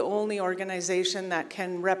as the only organization that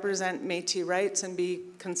can represent Métis rights and be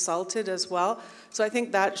consulted as well. So I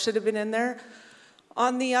think that should have been in there.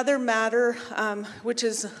 On the other matter, which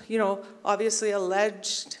is, obviously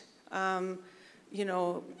alleged,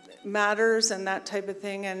 matters and that type of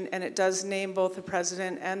thing, and it does name both the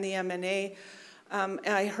president and the MNA.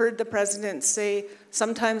 I heard the president say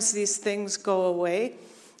sometimes these things go away.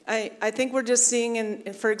 I think we're just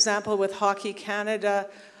seeing, for example, with Hockey Canada,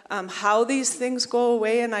 how these things go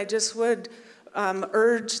away, and I just would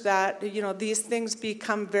urge that these things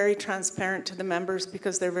become very transparent to the members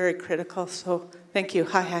because they're very critical. So thank you.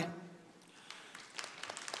 Hi.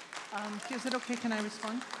 Is it okay? Can I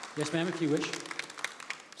respond? Yes, ma'am, if you wish.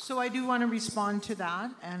 So I do want to respond to that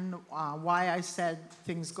and why I said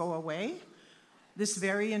things go away. This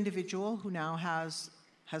very individual who now has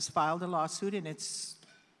filed a lawsuit, and it's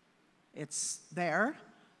there,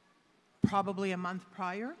 probably a month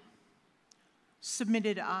prior,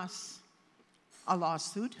 submitted us a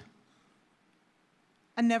lawsuit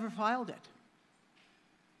and never filed it.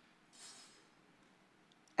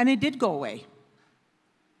 And it did go away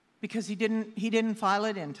because he didn't file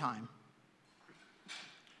it in time.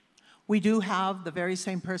 We do have the very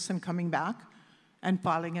same person coming back and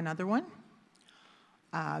filing another one.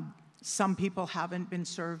 Some people haven't been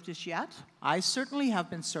served as yet. I certainly have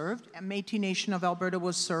been served, and Métis Nation of Alberta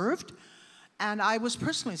was served, and I was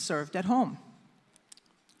personally served at home.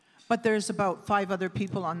 But there's about 5 other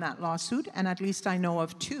people on that lawsuit, and at least I know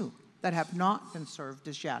of 2 that have not been served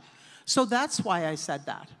as yet. So that's why I said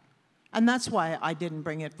that, and that's why I didn't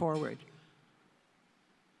bring it forward.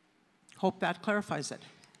 Hope that clarifies it.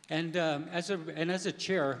 And as a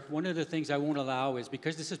chair, one of the things I won't allow is,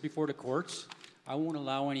 because this is before the courts, I won't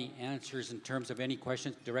allow any answers in terms of any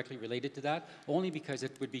questions directly related to that, only because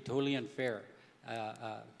it would be totally unfair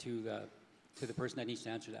to the person that needs to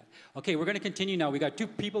answer that. Okay, we're going to continue now. We got 2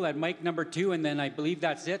 people at mic number 2, and then I believe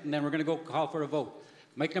that's it, and then we're going to go call for a vote.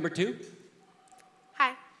 Mic number 2.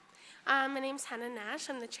 Hi. My name's Hannah Nash.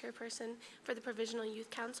 I'm the chairperson for the Provisional Youth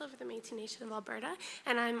Council for the Métis Nation of Alberta,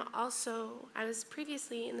 and I was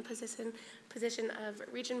previously in the position of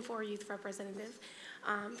Region 4 Youth Representative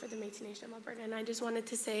for the Métis Nation of Alberta. And I just wanted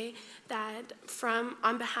to say that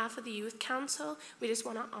on behalf of the Youth Council, we just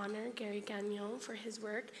want to honor Gary Gagnon for his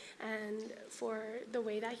work and for the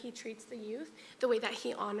way that he treats the youth, the way that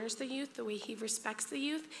he honors the youth, the way he respects the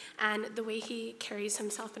youth, and the way he carries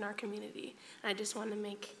himself in our community. And I just want to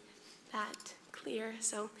make that clear.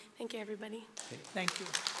 So thank you, everybody. Okay. Thank you.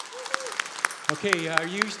 Okay, are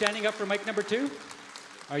you standing up for mic number 2?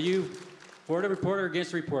 Are you for the report or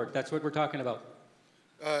against the report? That's what we're talking about.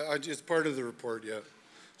 It's part of the report, yeah.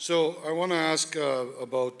 So I want to ask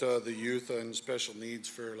about the youth and special needs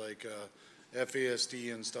for like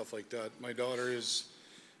FASD and stuff like that. My daughter is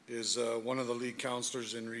one of the lead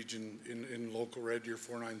counselors in local Red Deer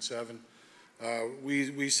 497.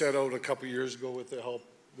 We set out a couple years ago with the help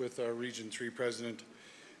with our Region 3 president,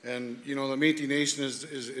 and the Métis Nation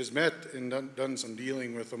is met and done some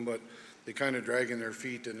dealing with them, but they kind of dragging their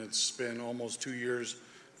feet, and it's been almost 2 years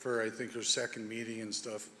for, I think, their second meeting and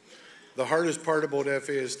stuff. The hardest part about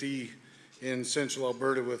FASD in central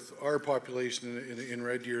Alberta with our population in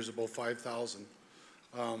Red Deer is about 5,000.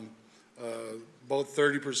 About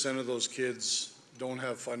 30% of those kids don't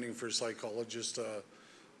have funding for psychologists,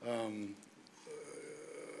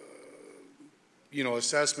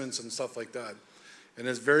 assessments and stuff like that. And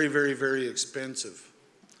it's very, very, very expensive.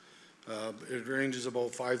 It ranges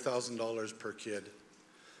about $5,000 per kid.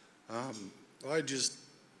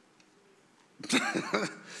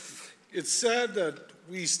 It's sad that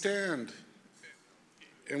we stand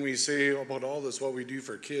and we say about all this, what we do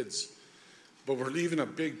for kids, but we're leaving a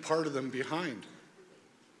big part of them behind.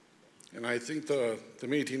 And I think the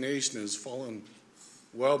Métis Nation has fallen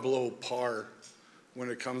well below par when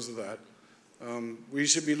it comes to that. We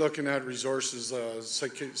should be looking at resources,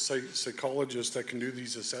 psychologists that can do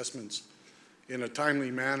these assessments in a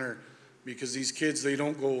timely manner, because these kids, they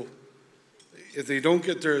don't go, if they don't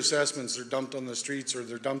get their assessments, they're dumped on the streets or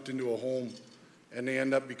they're dumped into a home and they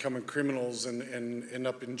end up becoming criminals and end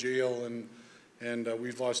up in jail. And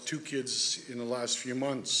we've lost 2 kids in the last few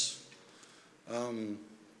months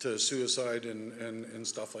to suicide and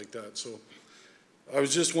stuff like that. So I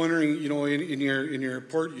was just wondering, you know, in your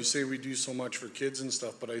report, you say we do so much for kids and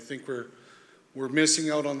stuff, but I think we're missing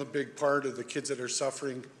out on the big part of the kids that are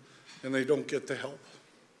suffering and they don't get the help.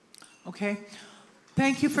 Okay.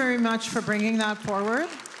 Thank you very much for bringing that forward.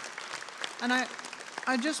 And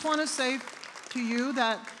I just want to say to you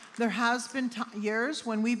that there has been years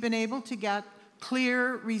when we've been able to get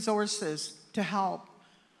clear resources to help.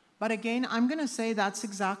 But again, I'm going to say that's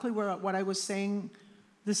exactly what I was saying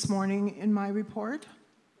this morning in my report.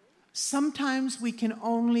 Sometimes we can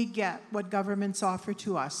only get what governments offer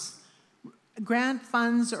to us. Grant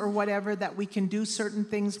funds or whatever that we can do certain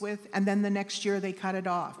things with, and then the next year they cut it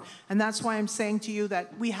off. And that's why I'm saying to you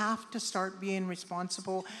that we have to start being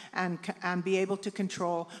responsible and be able to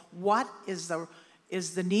control what is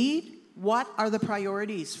the need, what are the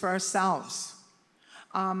priorities for ourselves.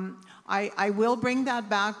 I will bring that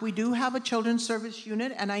back. We do have a children's service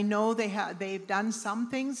unit, and I know they've done some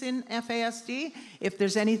things in FASD. If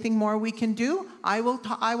there's anything more we can do, I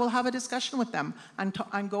will have a discussion with them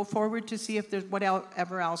and go forward to see if there's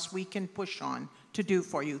whatever else we can push on to do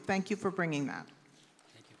for you. Thank you for bringing that.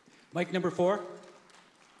 Thank you. Mic number 4.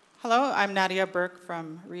 Hello, I'm Nadia Burke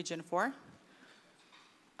from Region 4.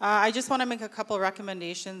 I just want to make a couple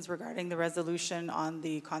recommendations regarding the resolution on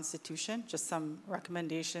the Constitution, just some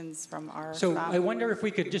recommendations from our So staff. I wonder if we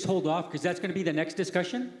could just hold off, because that's going to be the next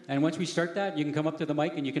discussion. And once we start that, you can come up to the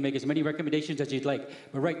mic and you can make as many recommendations as you'd like.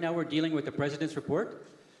 But right now we're dealing with the President's report.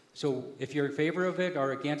 So if you're in favor of it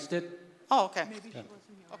or against it. Oh, okay. Maybe she wasn't here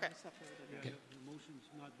when you separated. Okay.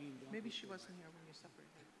 Maybe she wasn't here when you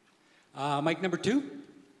separated. Mic number 2.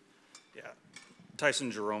 Yeah, Tyson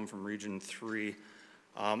Jerome from Region 3.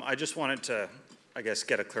 I just wanted to, I guess,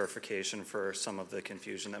 get a clarification for some of the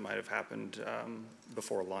confusion that might have happened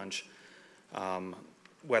before lunch.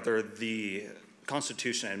 Whether the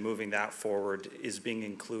Constitution and moving that forward is being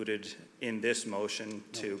included in this motion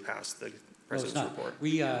to pass the President's report.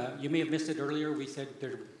 You may have missed it earlier. We said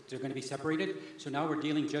they're going to be separated. So now we're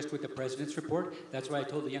dealing just with the President's report. That's why I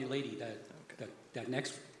told the young lady that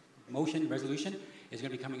next motion, resolution, is going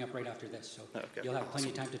to be coming up right after this. So you'll have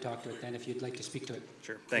plenty of time to talk to it then if you'd like to speak to it.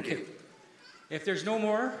 Sure, thank you. If there's no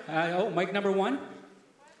more, mic number 1.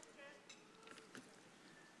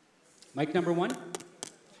 Mic number 1.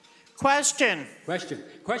 Question.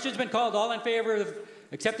 Question's been called. All in favor of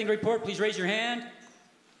accepting the report, please raise your hand.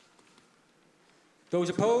 Those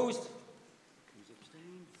opposed?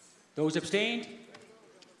 Those abstained?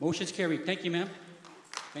 Motion's carried. Thank you, ma'am.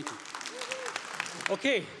 Thank you.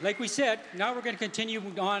 Okay, like we said, now we're going to continue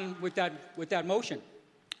on with that motion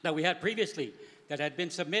that we had previously that had been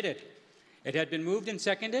submitted. It had been moved and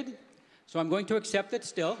seconded, so I'm going to accept it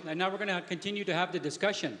still, and now we're going to continue to have the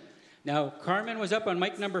discussion. Now, Carmen was up on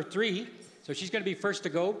mic number 3, so she's going to be first to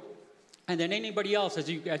go, and then anybody else, as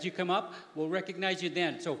you come up, will recognize you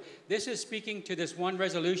then. So this is speaking to this one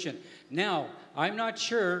resolution. Now, I'm not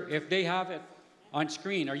sure if they have it on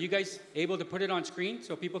screen. Are you guys able to put it on screen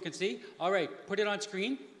so people can see? All right, put it on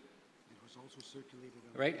screen. It was also circulated.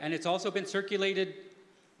 Right, and it's also been circulated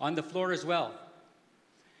on the floor as well.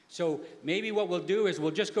 So maybe what we'll do is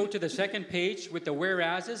we'll just go to the second page with the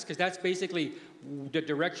whereases, because that's basically the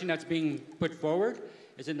direction that's being put forward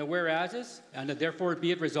is in the whereases, and therefore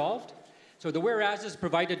be it resolved. So the whereases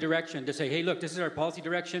provide a direction to say, hey, look, this is our policy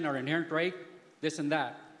direction, our inherent right, this and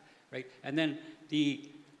that, right? And then the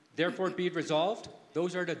therefore be it resolved,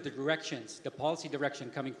 those are the directions, the policy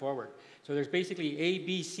direction coming forward. So there's basically A,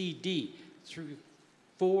 B, C, D, through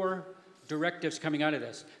 4 directives coming out of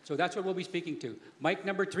this. So that's what we'll be speaking to. Mic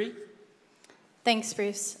number 3. Thanks,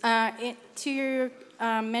 Bruce. To your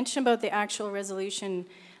mention about the actual resolution,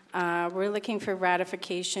 we're looking for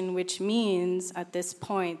ratification, which means at this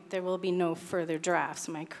point there will be no further drafts.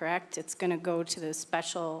 Am I correct? It's going to go to the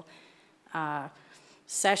special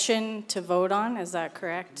session to vote on. Is that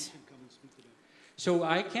correct? So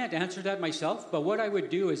I can't answer that myself, but what I would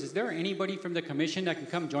do is there anybody from the commission that can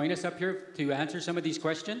come join us up here to answer some of these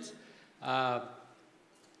questions? I can't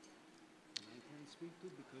speak to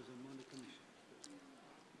because I'm on the commission.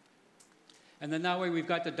 And then that way we've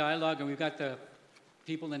got the dialogue and we've got the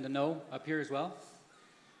people in the know up here as well.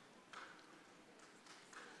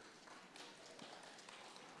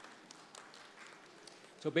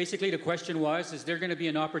 So basically the question was, is there going to be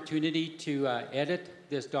an opportunity to edit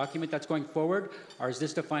this document that's going forward, or is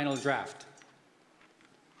this the final draft?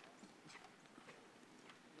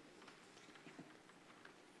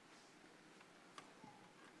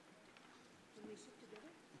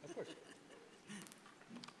 Of course.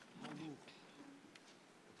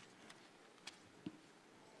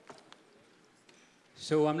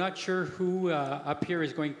 So I'm not sure who up here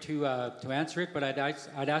is going to answer it, but I'd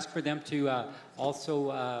ask for them to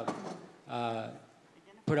also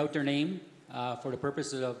put out their name for the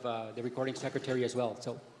purposes of the recording secretary as well.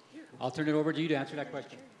 So I'll turn it over to you to answer that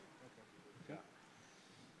question.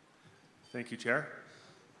 Thank you, Chair.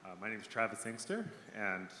 My name is Travis Inkster,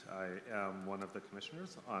 and I am one of the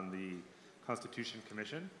commissioners on the Constitution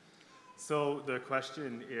Commission. So the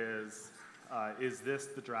question is this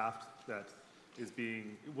the draft that is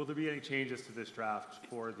being, will there be any changes to this draft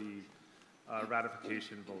for the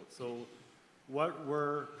ratification vote? So what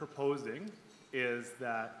we're proposing is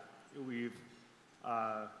that we've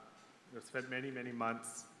spent many, many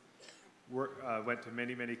months, went to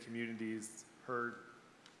many, many communities, heard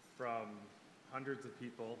from hundreds of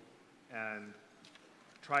people, and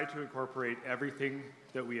tried to incorporate everything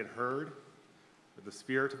that we had heard, or the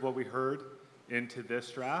spirit of what we heard, into this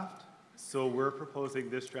draft. So we're proposing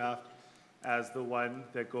this draft as the one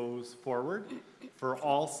that goes forward for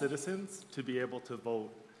all citizens to be able to vote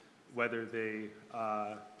whether they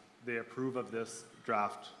approve of this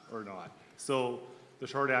draft or not. So the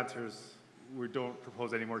short answer is we don't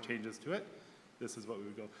propose any more changes to it. This is what we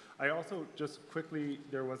would go. I also, just quickly,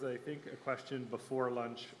 there was, I think, a question before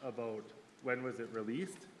lunch about when was it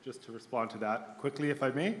released, just to respond to that quickly, if I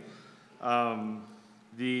may.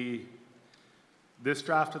 This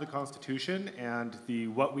draft of the Constitution and the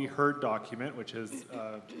What We Heard document, which is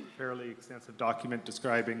a fairly extensive document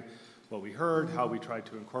describing what we heard, how we tried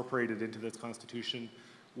to incorporate it into this Constitution,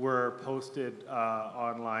 were posted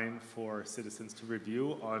online for citizens to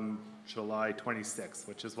review on July 26th,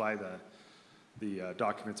 which is why the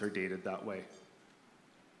documents are dated that way.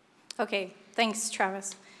 Okay, thanks,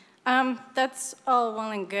 Travis. That's all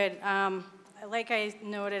well and good. Like I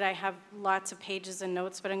noted, I have lots of pages and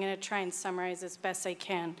notes, but I'm going to try and summarize as best I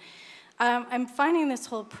can. I'm finding this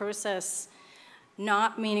whole process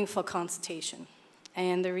not meaningful consultation.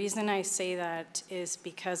 And the reason I say that is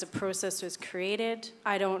because a process was created.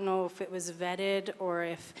 I don't know if it was vetted or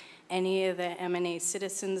if any of the M&A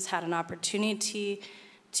citizens had an opportunity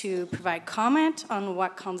to provide comment on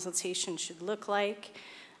what consultation should look like.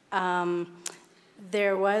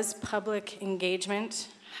 There was public engagement.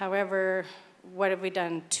 However, what have we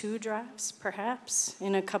done? 2 drafts, perhaps,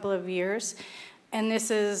 in a couple of years. And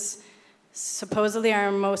this is supposedly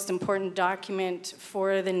our most important document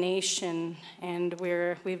for the nation, and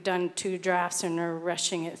we've done 2 drafts and are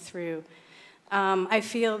rushing it through. I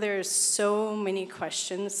feel there's so many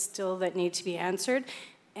questions still that need to be answered,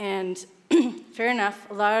 and fair enough,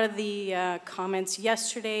 a lot of the comments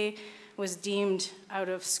yesterday was deemed out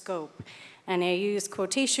of scope. And I use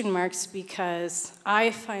quotation marks because I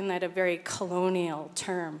find that a very colonial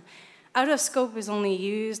term. Out of scope is only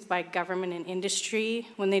used by government and industry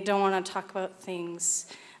when they don't want to talk about things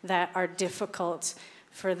that are difficult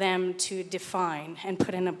for them to define and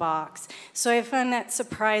put in a box. So I find that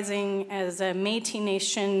surprising as a Métis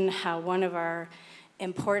Nation, how one of our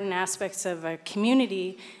important aspects of a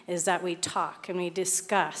community is that we talk and we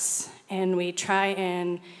discuss and we try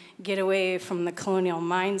and get away from the colonial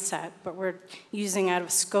mindset, but we're using out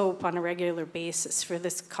of scope on a regular basis for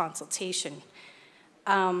this consultation.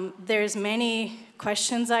 There's many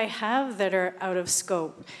questions I have that are out of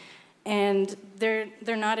scope, and they're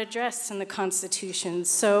not addressed in the Constitution.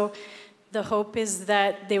 So the hope is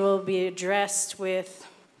that they will be addressed with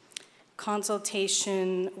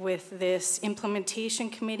consultation with this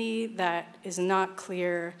implementation committee that is not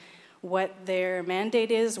clear what their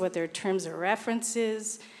mandate is, what their terms of reference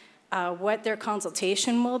is, what their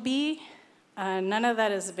consultation will be. None of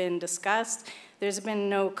that has been discussed. There's been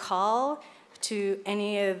no call to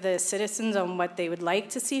any of the citizens on what they would like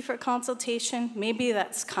to see for consultation. Maybe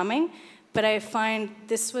that's coming, but I find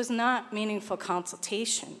this was not meaningful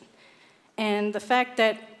consultation. And the fact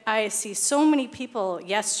that I see so many people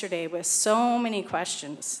yesterday with so many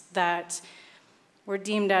questions that were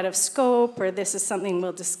deemed out of scope, or this is something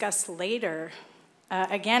we'll discuss later.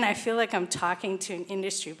 Again, I feel like I'm talking to an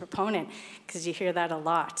industry proponent because you hear that a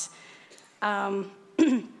lot.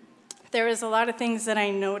 There was a lot of things that I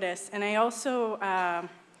noticed, and I also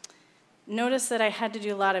noticed that I had to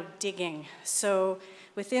do a lot of digging. So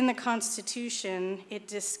within the Constitution, it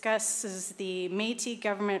discusses the Métis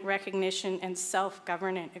Government Recognition and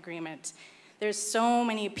Self-Government Agreement. There's so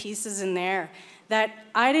many pieces in there that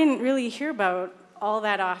I didn't really hear about all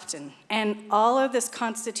that often. And all of this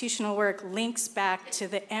constitutional work links back to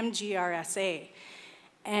the MGRSA.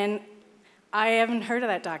 And I haven't heard of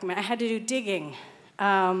that document. I had to do digging.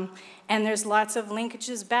 And there's lots of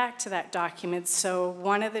linkages back to that document. So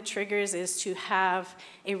one of the triggers is to have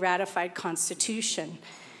a ratified constitution.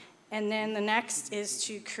 And then the next is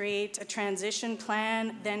to create a transition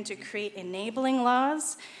plan, then to create enabling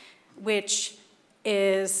laws, which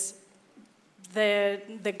is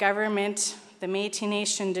the government, the Métis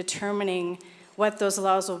Nation, determining what those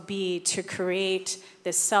laws will be to create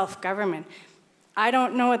this self-government. I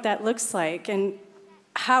don't know what that looks like, and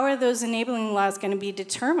how are those enabling laws going to be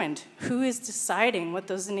determined? Who is deciding what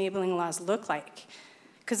those enabling laws look like?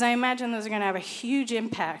 Because I imagine those are going to have a huge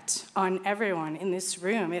impact on everyone in this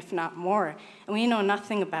room, if not more, and we know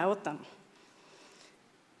nothing about them.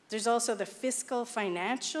 There's also the fiscal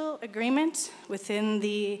financial agreement within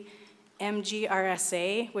the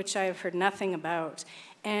MGRSA, which I've heard nothing about.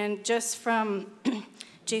 And just from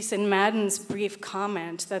Jason Madden's brief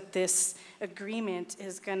comment that this agreement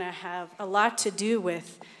is going to have a lot to do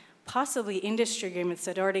with possibly industry agreements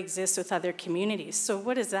that already exist with other communities. So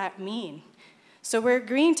what does that mean? So we're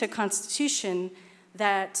agreeing to a constitution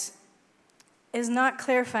that is not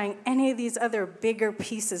clarifying any of these other bigger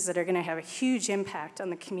pieces that are going to have a huge impact on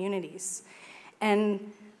the communities.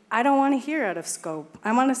 And I don't want to hear out of scope.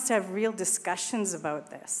 I want us to have real discussions about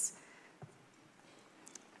this.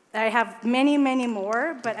 I have many, many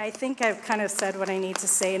more, but I think I've kind of said what I need to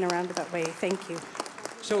say in a roundabout way. Thank you.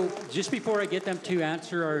 So just before I get them to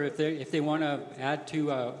answer, or if they want to add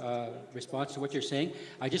to a response to what you're saying,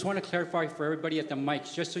 I just want to clarify for everybody at the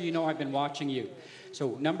mics, just so you know I've been watching you.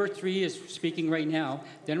 So number 3 is speaking right now.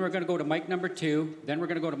 Then we're going to go to mic number 2. Then we're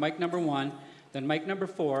going to go to mic number 1. Then mic number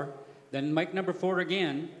 4. Then mic number 4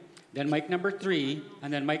 again. Then mic number 3.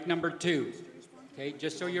 And then mic number 2. Okay,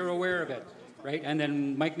 just so you're aware of it. Right, and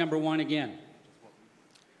then mic number 1 again.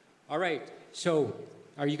 All right, so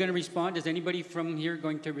are you going to respond? Is anybody from here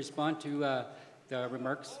going to respond to the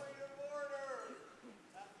remarks?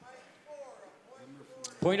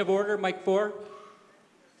 Point of order, mic 4.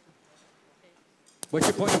 What's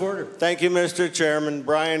your point of order? Thank you, Mr. Chairman.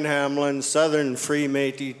 Brian Hamlin, Southern Free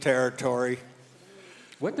Métis Territory.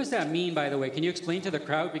 What does that mean, by the way? Can you explain to the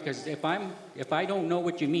crowd? Because if I don't know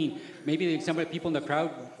what you mean, maybe some of the people in the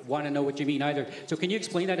crowd want to know what you mean either. So can you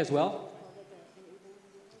explain that as well?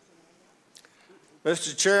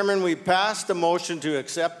 Mr. Chairman, we passed a motion to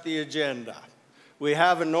accept the agenda. We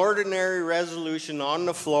have an ordinary resolution on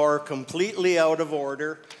the floor completely out of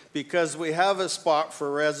order because we have a spot for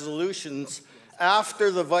resolutions after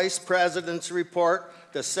the Vice President's report,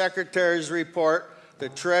 the Secretary's report, the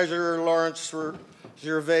Treasurer Lawrence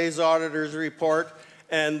Gervais Auditor's report,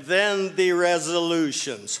 and then the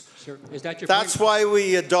resolutions. Sir, is that your That's point? why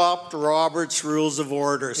we adopt Robert's Rules of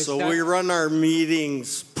Order, so we run our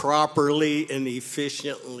meetings properly and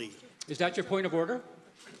efficiently. Is that your point of order?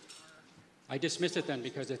 I dismiss it then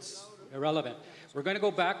because it's irrelevant. We're going to go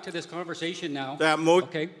back to this conversation now.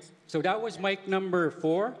 Okay, so that was mic number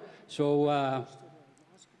 4. So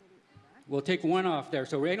we'll take 1 off there.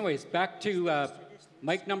 So anyways, back to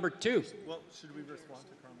mic number 2. Well, should we respond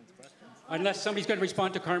to Carmen's questions? Unless somebody's going to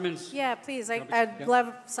respond to Carmen's. Yeah, please. I'd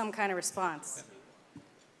love some kind of response.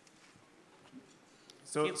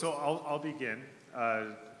 So I'll begin,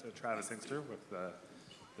 Travis Inkster with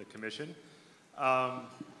the commission.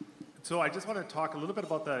 So I just want to talk a little bit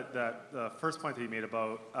about the first point that you made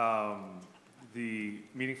about the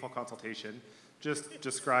meaningful consultation. Just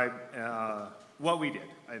describe what we did,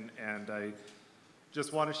 and I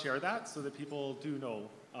just want to share that so that people do know.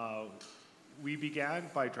 We began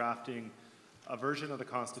by drafting a version of the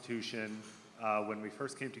Constitution when we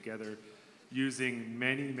first came together, using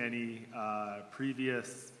many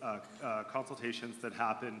previous consultations that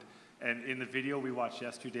happened. And in the video we watched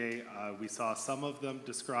yesterday, we saw some of them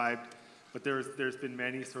described, but there's been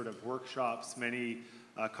many sort of workshops, many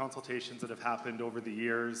consultations that have happened over the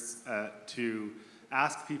years to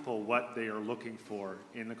ask people what they are looking for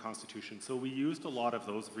in the Constitution. So we used a lot of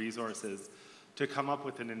those resources to come up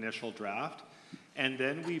with an initial draft, and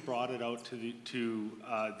then we brought it out to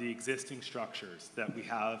the existing structures that we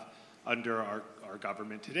have under our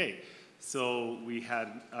government today. So we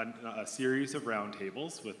had a series of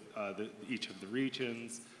roundtables with each of the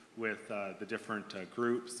regions, with the different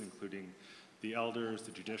groups, including the elders,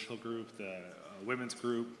 the judicial group, the women's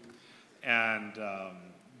group, and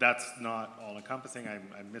that's not all encompassing.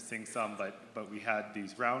 I'm missing some, but we had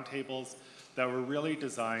these roundtables that were really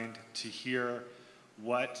designed to hear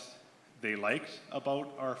what they liked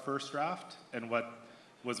about our first draft and what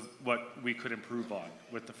was what we could improve on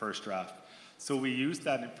with the first draft. So we used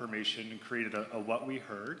that information and created a what we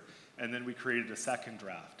heard, and then we created a second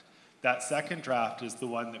draft. That second draft is the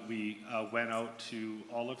one that we went out to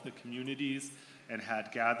all of the communities and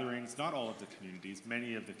had gatherings, not all of the communities,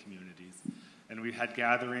 many of the communities. And we had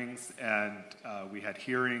gatherings and we had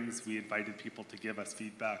hearings. We invited people to give us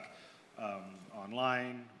feedback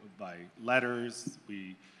online, by letters.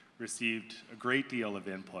 We received a great deal of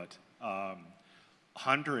input.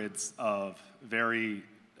 Hundreds of very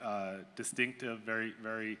distinctive,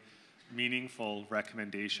 very meaningful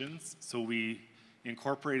recommendations. So we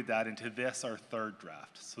incorporated that into this, our third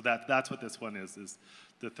draft. So that's what this one is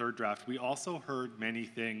the third draft. We also heard many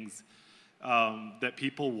things that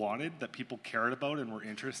people wanted, that people cared about and were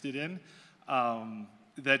interested in,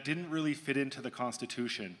 that didn't really fit into the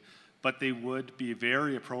Constitution, but they would be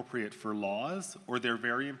very appropriate for laws, or they're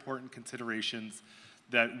very important considerations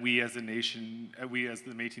that we as a nation, we as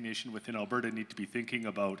the Métis Nation within Alberta need to be thinking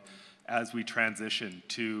about as we transition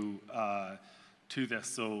to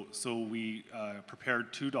this. So we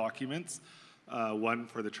prepared two documents, one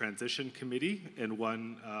for the Transition Committee and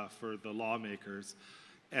one for the lawmakers.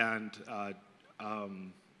 And I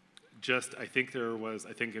think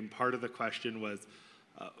in part of the question was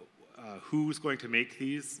who's going to make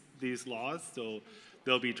these laws. So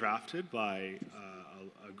they'll be drafted by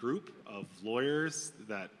a group of lawyers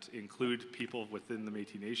that include people within the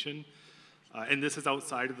Métis Nation. And this is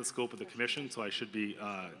outside of the scope of the commission, so I should be,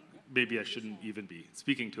 maybe I shouldn't even be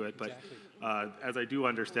speaking to it, but as I do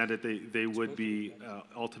understand it, they would be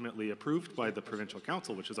ultimately approved by the Provincial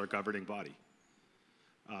Council, which is our governing body.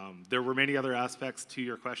 There were many other aspects to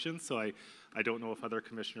your questions, so I don't know if other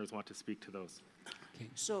commissioners want to speak to those. Okay.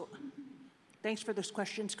 So, thanks for those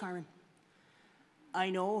questions, Carmen. I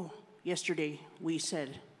know yesterday we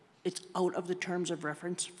said it's out of the terms of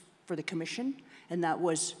reference for the commission, and that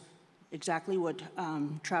was exactly what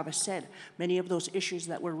Travis said. Many of those issues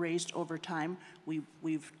that were raised over time,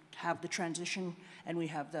 we've have the transition and we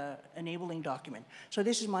have the enabling document. So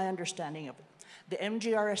this is my understanding of it. The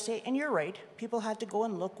MGRSA, and you're right, people had to go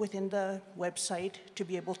and look within the website to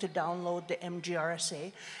be able to download the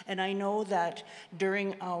MGRSA. And I know that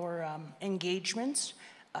during our engagements,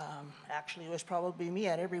 actually it was probably me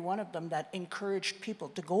at every one of them that encouraged people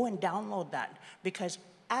to go and download that, because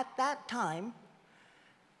at that time,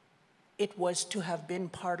 it was to have been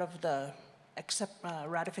part of the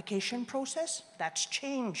ratification process. That's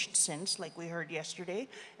changed since, like we heard yesterday,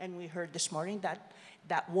 and we heard this morning that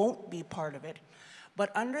that won't be part of it.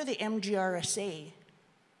 But under the MGRSA,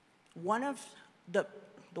 one of the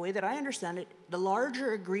way that I understand it, the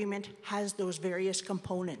larger agreement has those various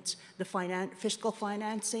components: the fiscal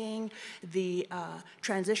financing, the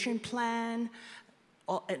transition plan,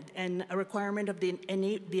 and a requirement of the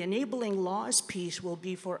enabling laws piece will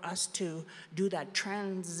be for us to do that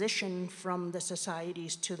transition from the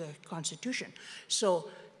societies to the Constitution. So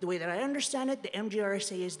the way that I understand it, the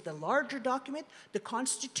MGRSA is the larger document. The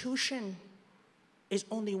Constitution is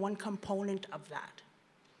only one component of that.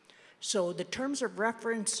 So the terms of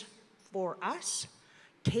reference for us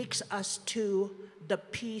takes us to the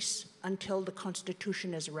piece until the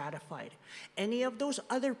Constitution is ratified. Any of those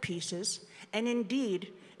other pieces, and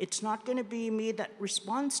indeed, it's not going to be me that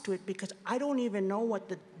responds to it, because I don't even know what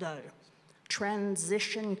the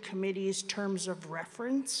Transition Committee's terms of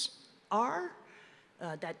reference are.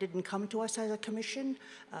 That didn't come to us as a commission.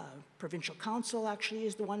 Provincial Council actually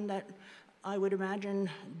is the one that I would imagine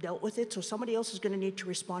dealt with it, so somebody else is going to need to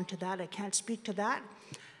respond to that. I can't speak to that.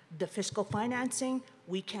 The fiscal financing,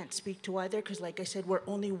 we can't speak to either, because like I said, we're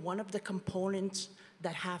only one of the components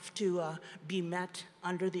that have to be met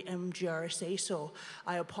under the MGRSA. So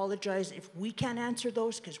I apologize if we can't answer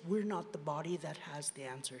those, because we're not the body that has the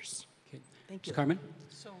answers. Okay. Thank you. Carmen?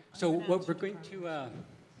 So what we're going to,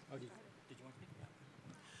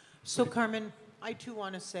 So Carmen, I too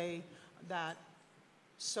want to say that,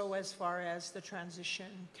 so as far as the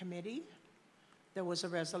Transition Committee, there was a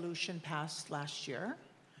resolution passed last year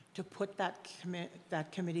to put that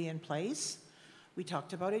committee in place. We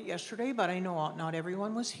talked about it yesterday, but I know not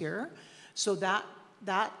everyone was here. So that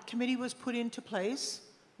committee was put into place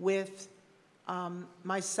with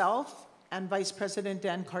myself and Vice President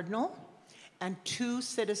Dan Cardinal and 2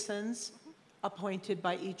 citizens appointed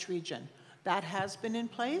by each region. That has been in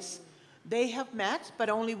place. They have met, but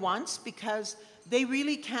only once, because they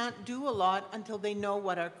really can't do a lot until they know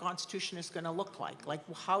what our Constitution is going to look like. Like,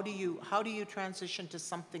 how do you transition to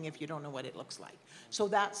something if you don't know what it looks like? So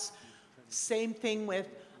that's same thing with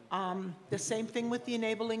the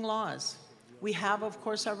enabling laws. We have, of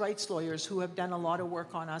course, our rights lawyers who have done a lot of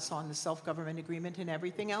work on us on the self-government agreement and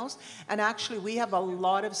everything else. And actually, we have a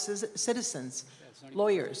lot of citizens,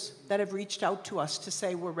 lawyers, that have reached out to us to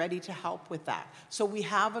say we're ready to help with that. So we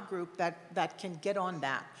have a group that can get on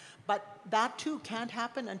that. But that, too, can't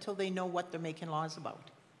happen until they know what they're making laws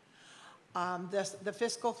about. The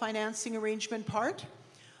fiscal financing arrangement part,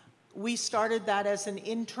 we started that as an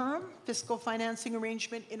interim fiscal financing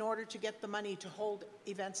arrangement in order to get the money to hold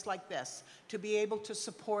events like this, to be able to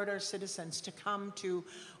support our citizens, to come to,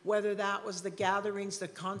 whether that was the gatherings, the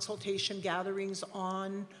consultation gatherings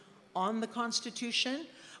on the Constitution,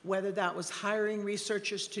 whether that was hiring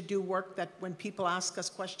researchers to do work that when people ask us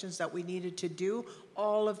questions that we needed to do,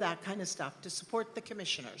 all of that kind of stuff, to support the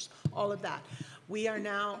commissioners, all of that. We are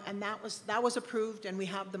now, and that was approved, and we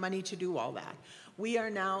have the money to do all that. We are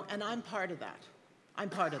now, and I'm part of that. I'm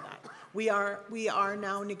part of that. We are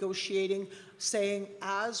now negotiating, saying,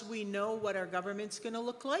 as we know what our government's going to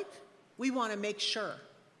look like, we want to make sure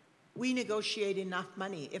we negotiate enough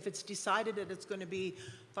money. If it's decided that it's going to be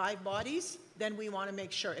 5 bodies, then we want to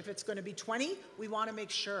make sure. If it's going to be 20, we want to make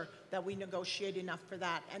sure that we negotiate enough for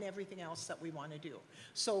that and everything else that we want to do.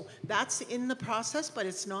 So that's in the process, but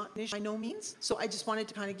it's not by no means. So I just wanted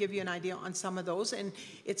to kind of give you an idea on some of those. And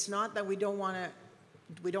it's not that we don't want to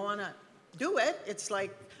do it. It's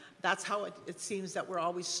like that's how it seems that we're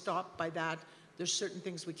always stopped by that. There's certain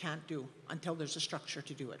things we can't do until there's a structure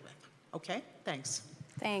to do it with. Okay? Thanks.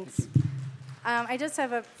 Thanks. I just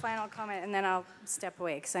have a final comment, and then I'll step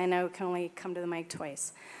away, because I know I can only come to the mic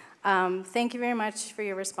twice. Thank you very much for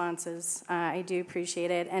your responses. I do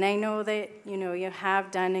appreciate it. And I know that, you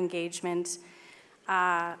have done engagement,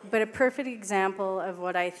 but a perfect example of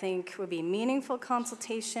what I think would be meaningful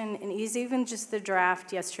consultation, and even just the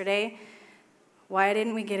draft yesterday, why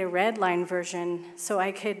didn't we get a red line version so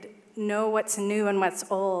I could know what's new and what's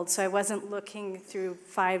old, so I wasn't looking through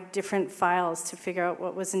 5 different files to figure out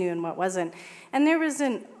what was new and what wasn't. And there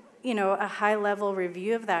wasn't, a high-level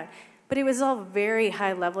review of that, but it was all very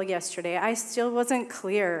high-level yesterday. I still wasn't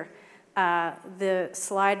clear. The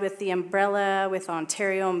slide with the umbrella with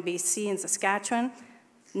Ontario and BC and Saskatchewan,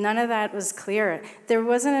 none of that was clear. There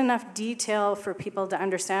wasn't enough detail for people to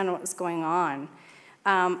understand what was going on.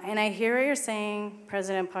 And I hear what you're saying,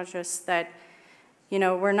 President Poitras, that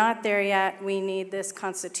we're not there yet. We need this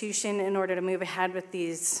constitution in order to move ahead with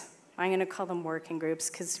these, I'm going to call them working groups,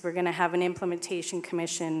 because we're going to have an implementation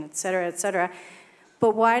commission, et cetera, et cetera.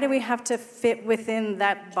 But why do we have to fit within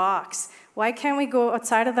that box? Why can't we go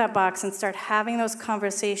outside of that box and start having those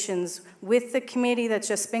conversations with the committee that's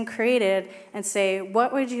just been created and say,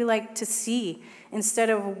 what would you like to see? Instead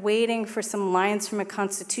of waiting for some lines from a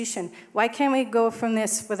constitution. Why can't we go from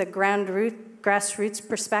this with a grassroots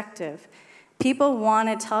perspective? People want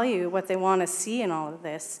to tell you what they want to see in all of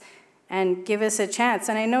this and give us a chance.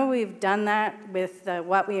 And I know we've done that with the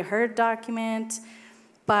What We Heard document,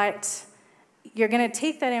 but you're going to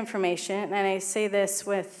take that information, and I say this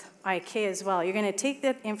with IK as well, you're going to take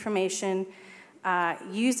that information,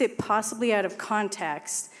 use it possibly out of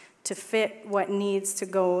context to fit what needs to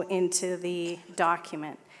go into the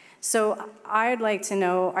document. So I'd like to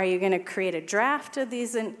know, are you going to create a draft of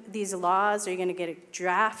these laws? Are you going to get a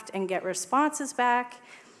draft and get responses back?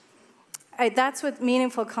 That's what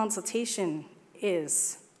meaningful consultation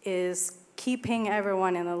is keeping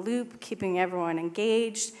everyone in the loop, keeping everyone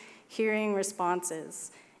engaged, hearing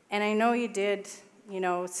responses. And I know you did,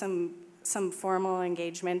 some formal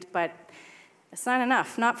engagement, but it's not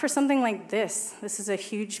enough, not for something like this. This is a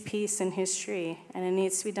huge piece in history, and it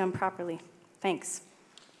needs to be done properly. Thanks.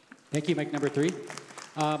 Thank you, mic number 3.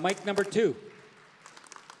 Mic number 2.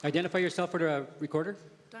 Identify yourself for the recorder.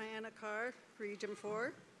 Diana Carr, Region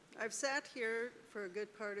 4. I've sat here for a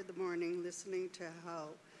good part of the morning listening to how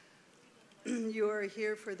you are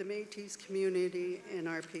here for the Métis community and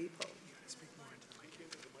our people.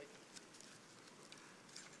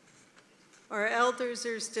 Our elders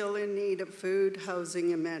are still in need of food,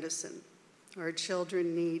 housing, and medicine. Our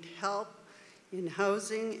children need help in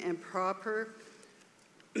housing and proper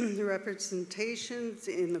representations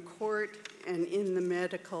in the court and in the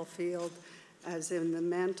medical field, as in the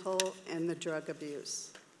mental and the drug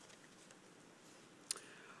abuse.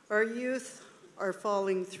 Our youth are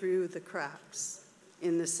falling through the cracks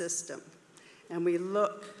in the system, and we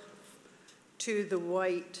look to the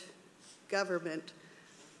white government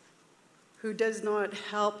who does not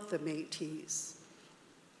help the Métis.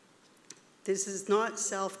 This is not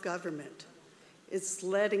self-government. It's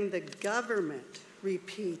letting the government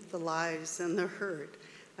repeat the lies and the hurt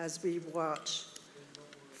as we watch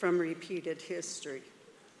from repeated history.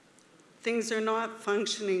 Things are not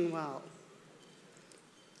functioning well.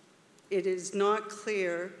 it is not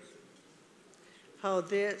clear how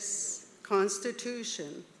this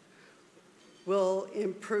Constitution will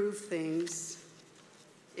improve things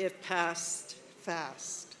if passed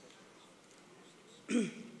fast.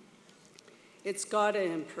 It's got to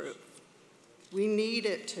improve. We need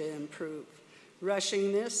it to improve.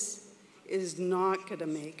 Rushing this is not going to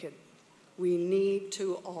make it. We need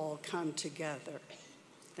to all come together.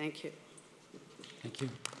 Thank you. Thank you.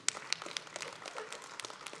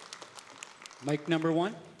 Mic number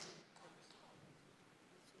 1.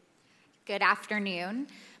 Good afternoon.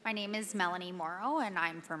 My name is Melanie Morrow, and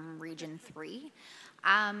I'm from Region 3.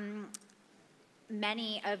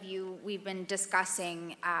 Many of you, we've been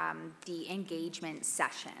discussing the engagement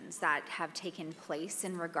sessions that have taken place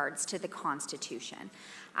in regards to the Constitution.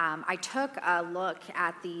 I took a look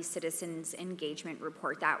at the Citizens Engagement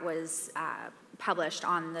Report that was published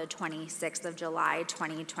on the 26th of July,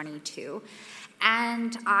 2022.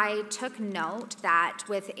 And I took note that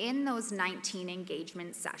within those 19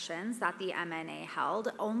 engagement sessions that the MNA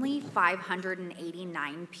held, only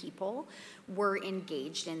 589 people were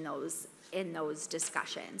engaged in those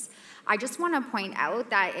discussions. I just want to point out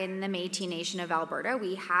that in the Métis Nation of Alberta,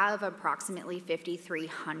 we have approximately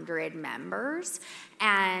 5,300 members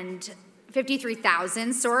and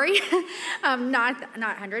 53,000, sorry, not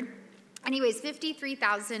 100. Anyways,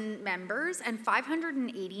 53,000 members and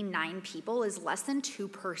 589 people is less than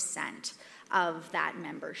 2% of that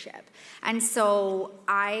membership. And so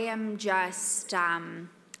I am just,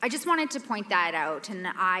 I just wanted to point that out, and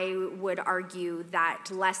I would argue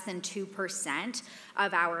that less than 2%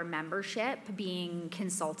 of our membership being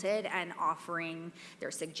consulted and offering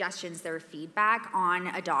their suggestions, their feedback on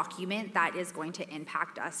a document that is going to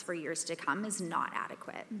impact us for years to come is not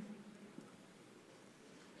adequate.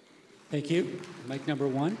 Thank you. Mic number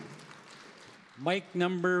 1. Mic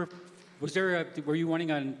number, were you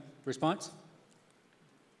wanting a response?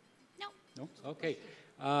 No. No? Okay.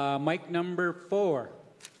 Mic number 4.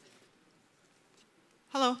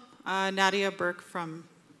 Hello, Nadia Burke from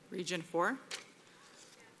Region 4.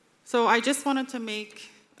 So I just wanted to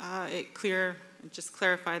make it clear, just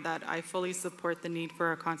clarify that I fully support the need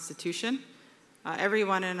for a constitution.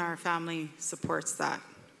 Everyone in our family supports that.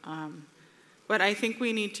 But I think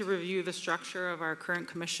we need to review the structure of our current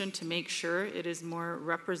commission to make sure it is more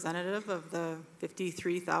representative of the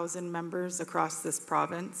 53,000 members across this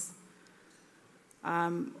province.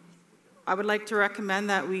 I would like to recommend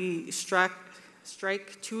that we strike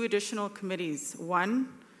 2 additional committees.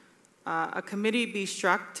 One, a committee be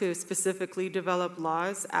struck to specifically develop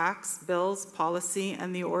laws, acts, bills, policy,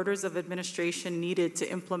 and the orders of administration needed to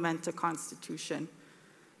implement a constitution,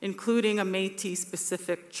 including a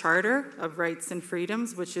Métis-specific charter of rights and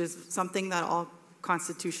freedoms, which is something that all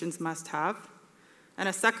constitutions must have. And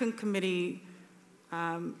a second committee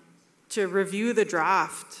to review the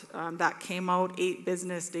draft that came out 8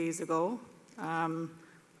 business days ago,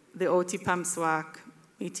 the Otipemisiwak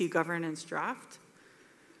Métis governance draft.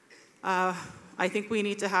 I think we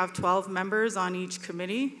need to have 12 members on each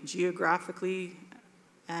committee, geographically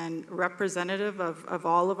and representative of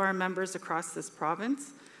all of our members across this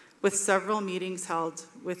province, with several meetings held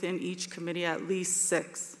within each committee, at least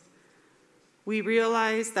 6. We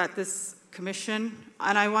realize that this commission,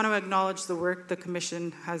 and I want to acknowledge the work the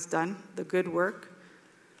commission has done, the good work,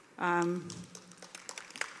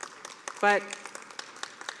 but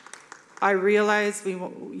I realize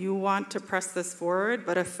you want to press this forward,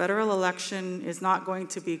 but a federal election is not going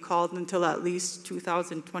to be called until at least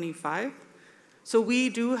 2025. So we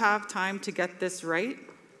do have time to get this right,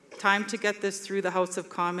 time to get this through the House of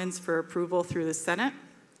Commons for approval through the Senate.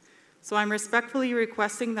 So I'm respectfully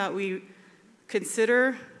requesting that we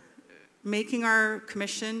consider making our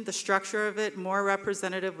commission, the structure of it, more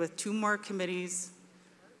representative with 2 more committees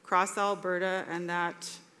across Alberta, and that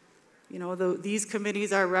these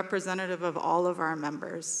committees are representative of all of our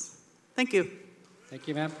members. Thank you. Thank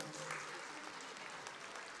you, ma'am.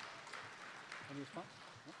 Any response?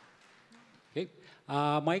 No?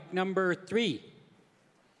 Okay. Mic number 3.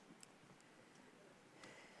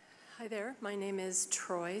 Hi there. My name is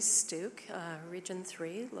Troy Stuke, Region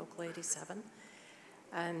 3, Local 87.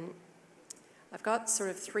 And I've got sort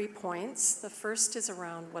of 3 points. The first is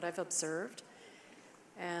around what I've observed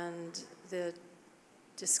and the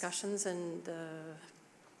discussions and the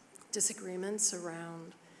disagreements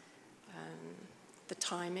around the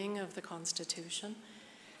timing of the Constitution.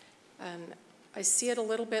 And I see it a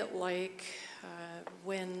little bit like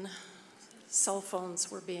when cell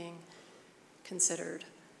phones were being considered.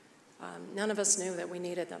 None of us knew that we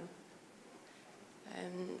needed them.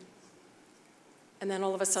 And then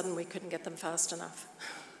all of a sudden we couldn't get them fast enough.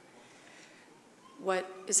 What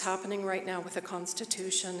is happening right now with the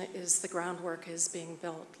Constitution is the groundwork is being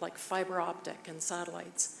built, like fiber optic and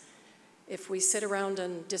satellites. If we sit around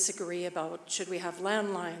and disagree about should we have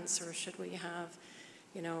landlines or should we have,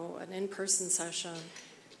 you know, an in-person session,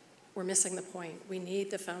 we're missing the point. We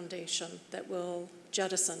need the foundation that will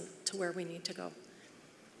jettison to where we need to go.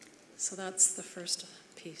 So that's the first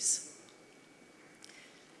piece.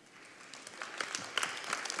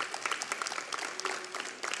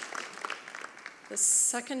 The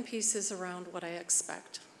second piece is around what I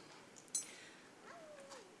expect.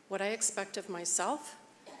 What I expect of myself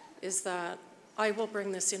is that I will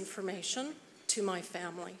bring this information to my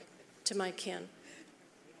family, to my kin.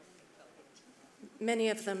 Many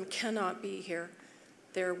of them cannot be here.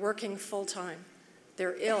 They're working full-time.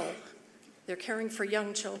 They're ill. They're caring for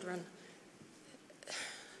young children.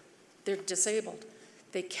 They're disabled.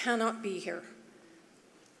 They cannot be here.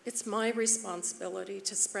 It's my responsibility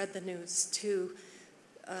to spread the news, to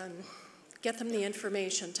get them the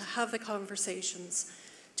information, to have the conversations,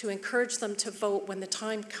 to encourage them to vote when the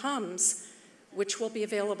time comes, which will be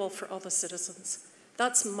available for all the citizens.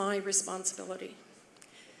 That's my responsibility.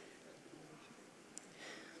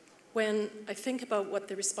 When I think about what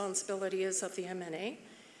the responsibility is of the MNA,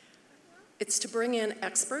 it's to bring in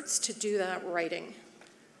experts to do that writing.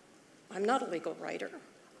 I'm not a legal writer.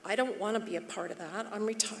 I don't want to be a part of that. I'm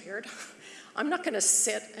retired. I'm not going to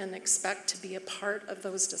sit and expect to be a part of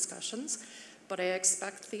those discussions, but I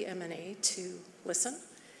expect the MNA to listen.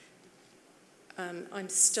 I'm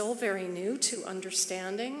still very new to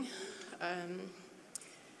understanding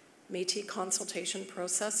Métis consultation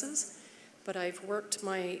processes, but I've worked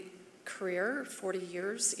my career, 40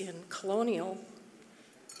 years, in colonial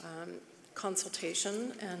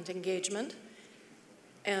consultation and engagement.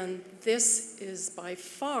 And this is by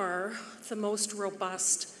far the most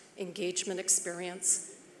robust engagement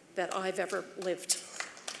experience that I've ever lived.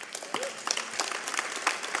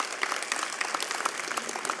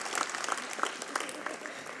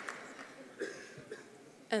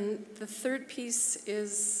 And the third piece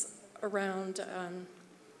is around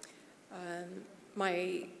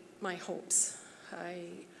my hopes. I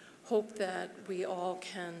hope that we all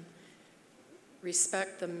can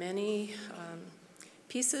respect the many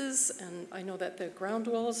pieces, and I know that the ground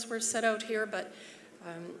rules were set out here, but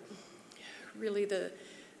really the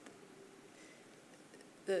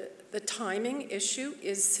timing issue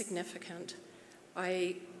is significant.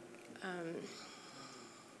 I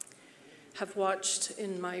have watched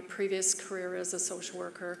in my previous career as a social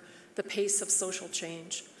worker the pace of social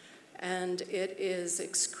change, and it is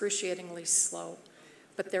excruciatingly slow.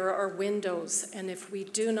 But there are windows, and if we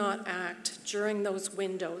do not act during those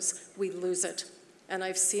windows, we lose it. And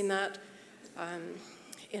I've seen that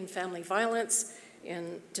in family violence,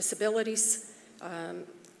 in disabilities,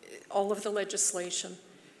 all of the legislation.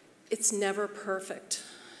 It's never perfect.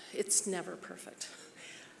 It's never perfect.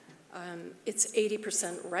 It's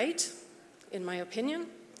 80% right, in my opinion,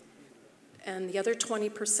 and the other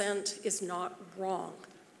 20% is not wrong.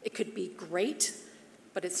 It could be great,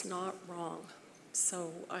 but it's not wrong.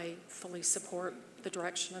 So I fully support the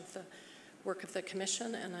direction of the work of the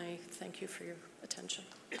Commission, and I thank you for your attention.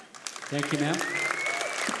 Thank you, ma'am.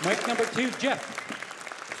 Mic number 2, Jeff.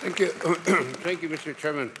 Thank you. Thank you, Mr.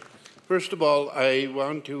 Chairman. First of all, I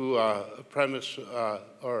want to preface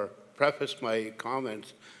my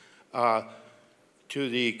comments to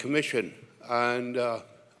the Commission. And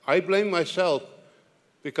I blame myself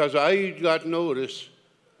because I got notice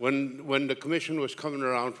when the Commission was coming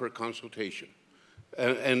around for a consultation.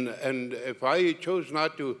 And if I chose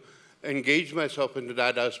not to engage myself into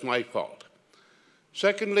that, that's my fault.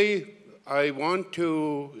 Secondly, I want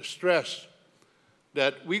to stress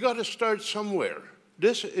that we got to start somewhere.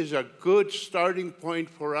 This is a good starting point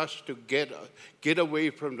for us to get away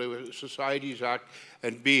from the Societies Act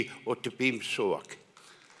and be Otipim Soak.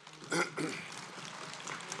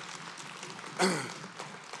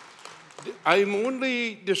 I'm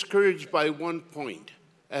only discouraged by one point,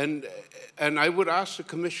 and I would ask the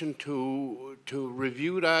Commission to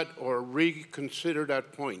review that or reconsider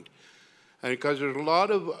that point, and because there's a lot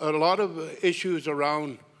of issues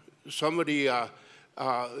around some of the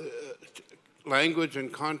language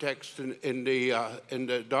and context in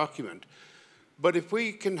the document. But if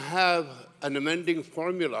we can have an amending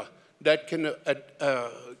formula that can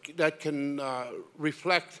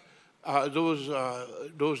reflect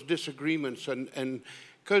those disagreements, and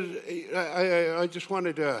because I just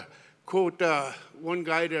wanted to quote one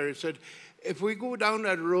guy there. He said, "If we go down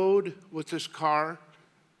that road with this car,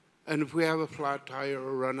 and if we have a flat tire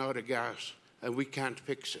or run out of gas, and we can't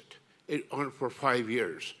fix it for 5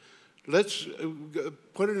 years, let's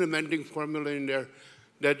put an amending formula in there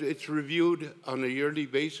that it's reviewed on a yearly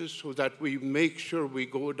basis so that we make sure we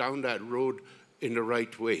go down that road in the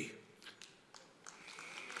right way.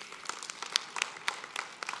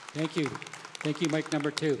 Thank you. Thank you, Mike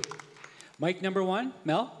number 2. Mike number 1,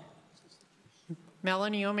 Mel?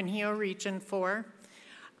 Melanie Omenhio, Region 4.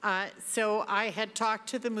 So I had talked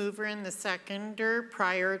to the mover and the seconder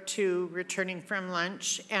prior to returning from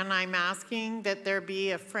lunch, and I'm asking that there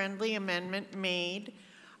be a friendly amendment made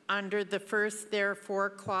under the first therefore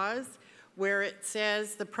clause where it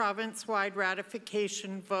says the province-wide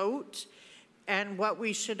ratification vote, and what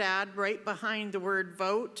we should add right behind the word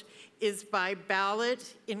vote is by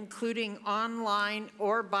ballot, including online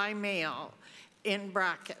or by mail in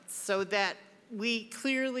brackets, so that we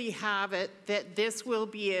clearly have it that this will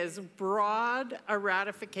be as broad a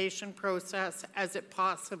ratification process as it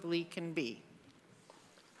possibly can be.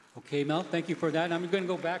 Okay, Mel, thank you for that. I'm going to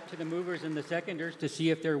go back to the movers and the seconders to see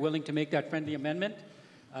if they're willing to make that friendly amendment.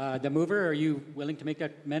 The mover, are you willing to make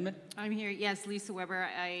that amendment? I'm here. Yes, Lisa Weber.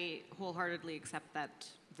 I wholeheartedly accept that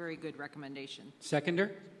very good recommendation.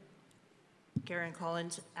 Seconder? Karen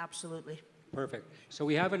Collins, absolutely. Perfect. So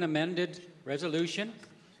we have an amended resolution.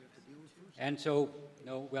 And so,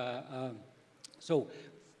 so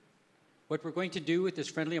what we're going to do with this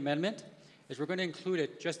friendly amendment is we're going to include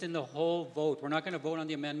it just in the whole vote. We're not going to vote on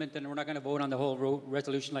the amendment, and we're not going to vote on the whole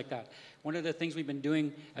resolution like that. One of the things we've been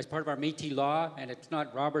doing as part of our Métis law, and it's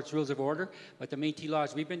not Robert's Rules of Order, but the Métis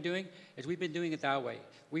laws we've been doing it that way.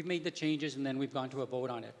 We've made the changes, and then we've gone to a vote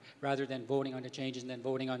on it, rather than voting on the changes and then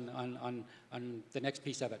voting on the next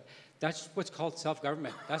piece of it. That's what's called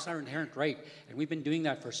self-government. That's our inherent right, and we've been doing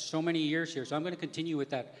that for so many years here, so I'm going to continue with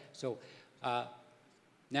that. So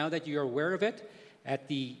now that you're aware of it,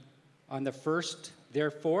 on the first,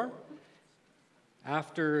 therefore,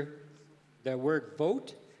 after the word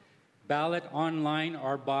vote, ballot, online,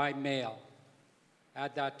 or by mail.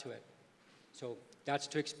 Add that to it. So that's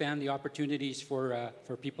to expand the opportunities for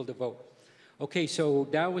people to vote. Okay, so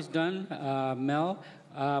that was done. Mel,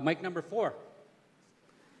 Mike number 4.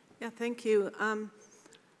 Yeah, thank you.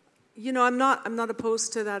 You know, I'm not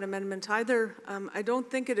opposed to that amendment either. I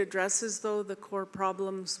don't think it addresses, though, the core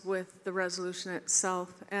problems with the resolution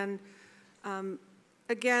itself. And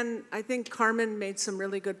again, I think Carmen made some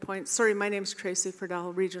really good points. Sorry, my name's Tracy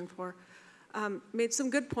Ferdell, Region 4. Made some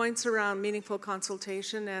good points around meaningful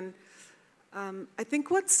consultation. And I think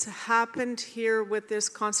what's happened here with this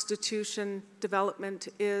constitution development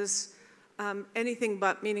is anything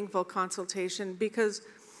but meaningful consultation, because,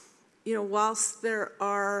 you know, whilst there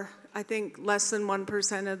are, I think, less than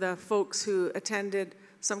 1% of the folks who attended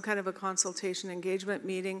some kind of a consultation engagement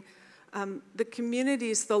meeting, the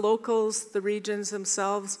communities, the locals, the regions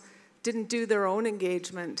themselves didn't do their own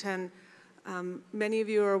engagement. And many of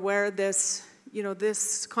you are aware this, you know,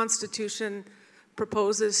 this constitution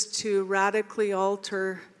proposes to radically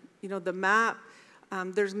alter, you know, the map.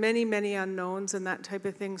 There's many, many unknowns and that type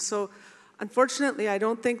of thing. So unfortunately, I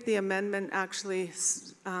don't think the amendment actually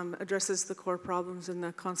addresses the core problems in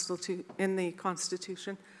the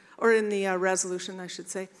Constitution, or in the resolution, I should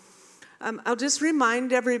say. I'll just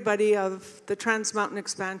remind everybody of the Trans Mountain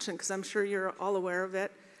expansion, because I'm sure you're all aware of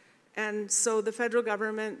it. And so the federal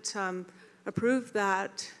government approved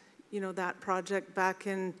that, you know, that project back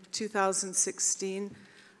in 2016,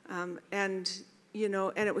 and you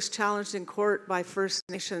know, and it was challenged in court by First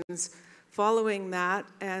Nations following that,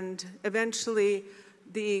 and eventually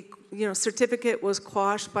the, you know, certificate was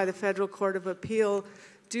quashed by the Federal Court of Appeal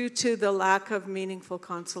due to the lack of meaningful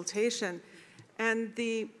consultation. And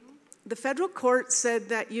the federal court said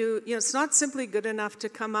that you know, it's not simply good enough to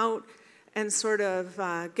come out and sort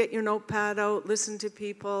of get your notepad out, listen to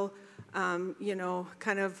people, you know,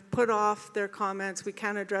 kind of put off their comments. We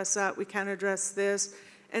can't address that, we can't address this,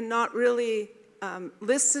 and not really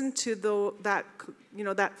listen to that, you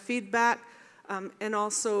know, that feedback, and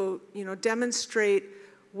also, you know, demonstrate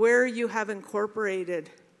where you have incorporated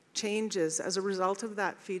changes as a result of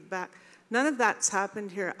that feedback. None of that's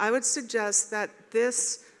happened here. I would suggest that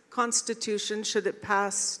this Constitution, should it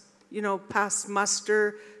pass, you know, pass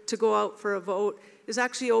muster to go out for a vote, is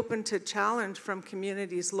actually open to challenge from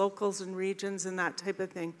communities, locals and regions and that type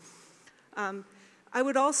of thing. I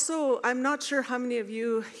would also, I'm not sure how many of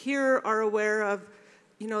you here are aware of,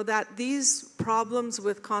 you know, that these problems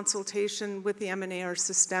with consultation with the M&A are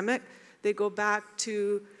systemic. They go back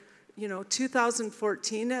to, you know,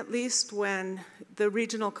 2014 at least, when the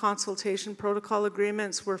regional consultation protocol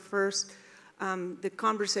agreements were first, the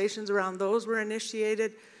conversations around those were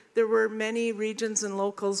initiated. There were many regions and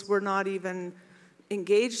locals were not even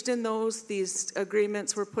engaged in those. These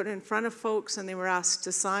agreements were put in front of folks and they were asked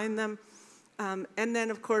to sign them. And then,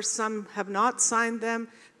 of course, some have not signed them.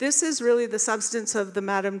 This is really the substance of the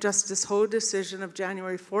Madam Justice Ho decision of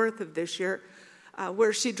January 4th of this year,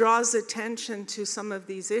 where she draws attention to some of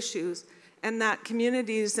these issues and that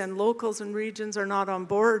communities and locals and regions are not on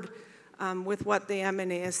board with what the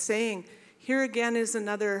MNA is saying. Here again is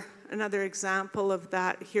another example of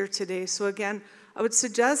that here today. So again, I would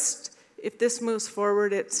suggest if this moves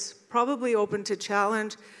forward, it's probably open to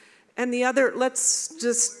challenge. And the other, let's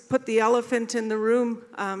just put the elephant in the room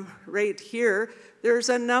right here. There's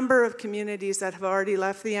a number of communities that have already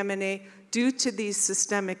left the MNA due to these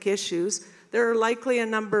systemic issues. There are likely a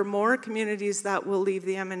number more communities that will leave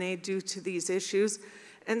the MNA due to these issues.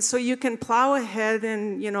 And so you can plow ahead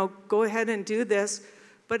and, go ahead and do this,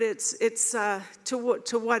 but it's to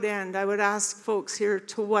what end? I would ask folks here,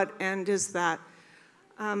 to what end is that?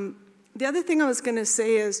 The other thing I was going to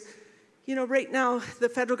say is, right now the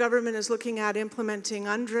federal government is looking at implementing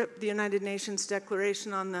UNDRIP, the United Nations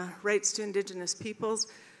Declaration on the Rights to Indigenous Peoples.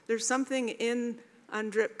 There's something in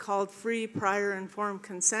UNDRIP called free, prior, informed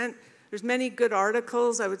consent. There's many good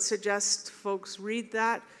articles. I would suggest folks read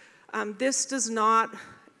that. This does not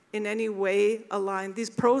in any way align, these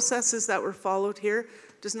processes that were followed here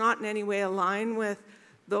does not in any way align with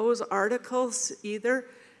those articles either.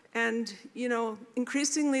 And,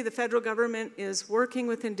 increasingly the federal government is working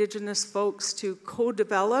with Indigenous folks to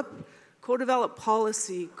co-develop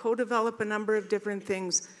policy, co-develop a number of different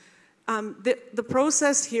things. The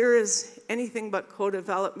process here is anything but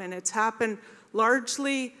co-development. It's happened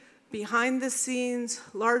largely behind the scenes,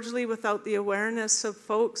 largely without the awareness of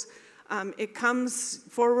folks. It comes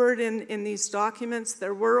forward in these documents.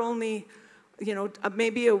 There were only,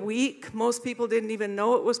 maybe a week. Most people didn't even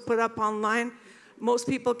know it was put up online. Most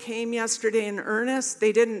people came yesterday in earnest.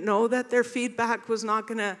 They didn't know that their feedback was not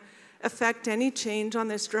going to affect any change on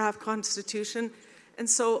this draft constitution. And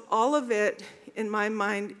so all of it, in my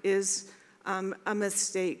mind, is a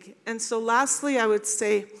mistake. And so lastly, I would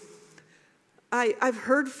say, I've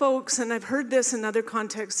heard folks, and I've heard this in other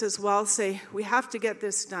contexts as well, say, we have to get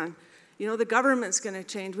this done. The government's going to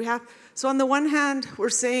change. So on the one hand, we're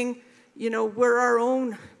saying, we're our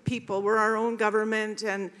own people, we're our own government,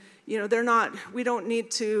 and we don't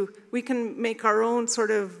need to, we can make our own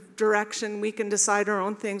sort of direction, we can decide our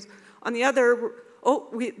own things. On the other,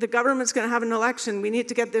 the government's going to have an election, we need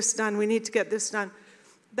to get this done, we need to get this done.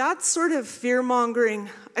 That sort of fear-mongering,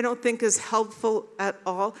 I don't think is helpful at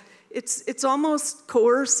all. It's almost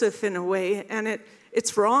coercive in a way, and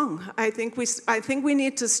it's wrong. I think we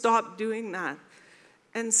need to stop doing that.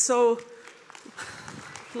 And so,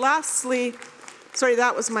 lastly, sorry,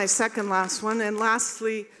 that was my second last one, and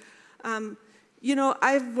lastly,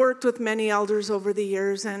 I've worked with many elders over the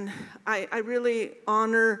years, and I really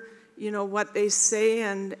honor, what they say.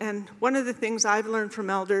 And one of the things I've learned from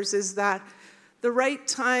elders is that the right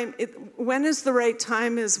time, when is the right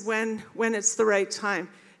time is when it's the right time.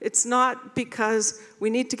 It's not because we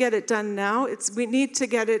need to get it done now. We need to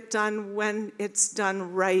get it done when it's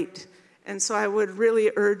done right. And so I would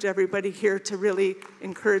really urge everybody here to really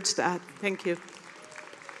encourage that. Thank you.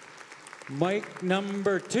 Mic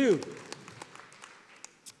number 2.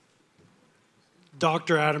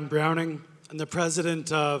 Dr. Adam Browning. I'm the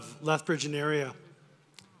president of Lethbridge and area.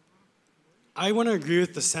 I want to agree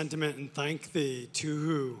with the sentiment and thank the two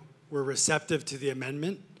who were receptive to the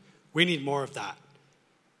amendment. We need more of that.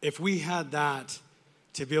 If we had that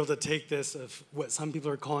to be able to take this of what some people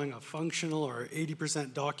are calling a functional or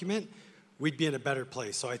 80% document, we'd be in a better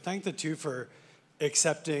place. So I thank the two for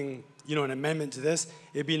accepting, an amendment to this.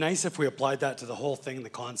 It'd be nice if we applied that to the whole thing, the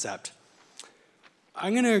concept.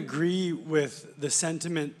 I'm going to agree with the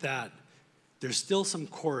sentiment that there's still some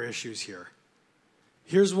core issues here.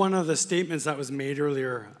 Here's one of the statements that was made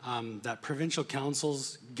earlier, that provincial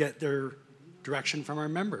councils get their direction from our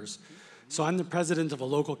members. So I'm the president of a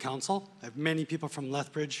local council. I have many people from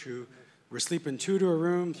Lethbridge who were sleeping 2 to a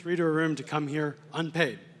room, 3 to a room to come here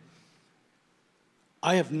unpaid.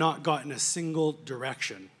 I have not gotten a single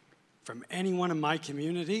direction from anyone in my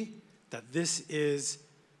community that this is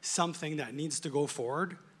something that needs to go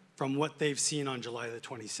forward from what they've seen on July the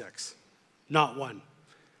 26th. Not one.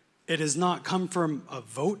 It has not come from a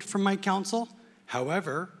vote from my council.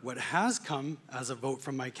 However, what has come as a vote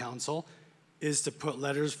from my council is to put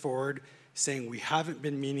letters forward saying we haven't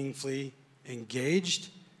been meaningfully engaged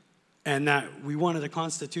and that we wanted a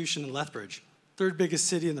constitution in Lethbridge, third biggest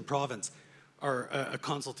city in the province, or a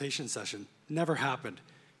consultation session. Never happened.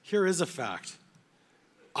 Here is a fact.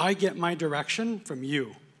 I get my direction from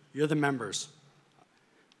you. You're the members.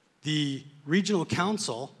 The regional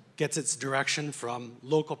council gets its direction from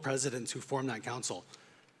local presidents who form that council.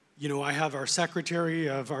 You know, I have our secretary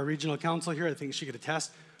of our regional council here, I think she could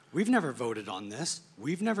attest. We've never voted on this.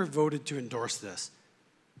 We've never voted to endorse this.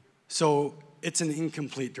 So it's an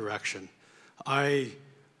incomplete direction. I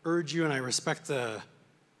urge you, and I respect the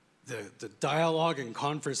dialogue and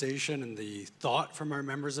conversation and the thought from our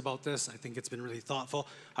members about this. I think it's been really thoughtful.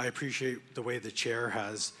 I appreciate the way the chair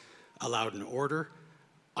has allowed an order.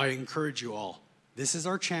 I encourage you all. This is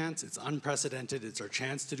our chance. It's unprecedented. It's our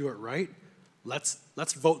chance to do it right. Let's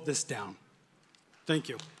vote this down. Thank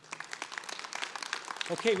you.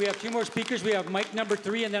 Okay, we have 2 more speakers. We have mic number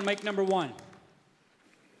 3 and then mic number 1.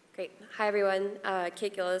 Great. Hi, everyone.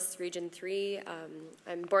 Kate Gillis, Region 3.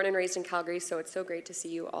 I'm born and raised in Calgary, so it's so great to see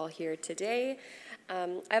you all here today.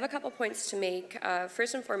 I have a couple points to make.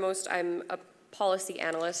 First and foremost, I'm a policy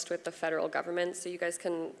analyst with the federal government, so you guys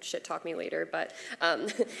can shit talk me later, but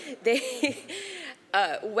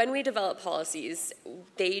when we develop policies,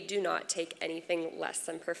 they do not take anything less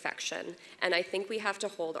than perfection. And I think we have to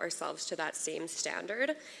hold ourselves to that same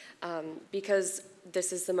standard because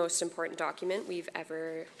this is the most important document we've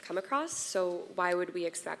ever come across, so why would we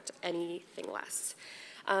expect anything less?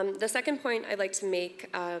 The second point I'd like to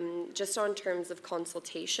make, just on terms of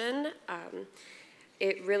consultation,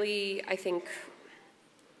 it really, I think,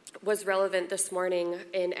 was relevant this morning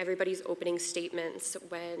in everybody's opening statements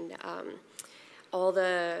when all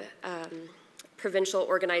the provincial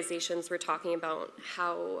organizations were talking about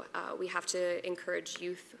how we have to encourage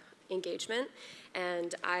youth engagement.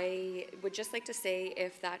 And I would just like to say,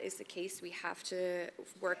 if that is the case, we have to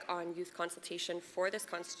work on youth consultation for this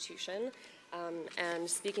Constitution. And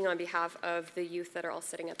speaking on behalf of the youth that are all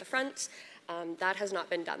sitting at the front, that has not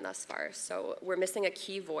been done thus far. So we're missing a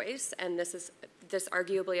key voice, and this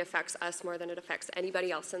arguably affects us more than it affects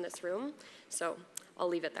anybody else in this room. So I'll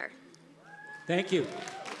leave it there. Thank you.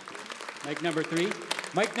 Mic number 3.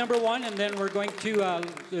 Mic number 1, and then we're going to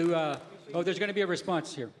oh, there's going to be a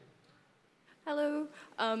response here. Hello.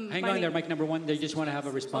 Hang on there, mic number 1. They just want to have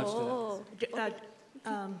a response to that.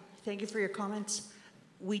 Thank you for your comments.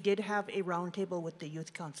 We did have a roundtable with the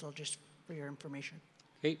Youth Council, just for your information.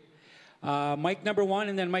 Okay. Mic number 1,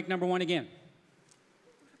 and then mic number 1 again.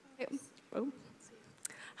 Oh.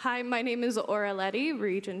 Hi, my name is Oraletti,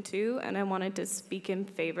 Region 2, and I wanted to speak in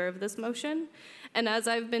favor of this motion. And as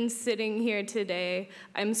I've been sitting here today,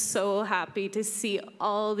 I'm so happy to see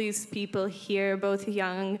all these people here, both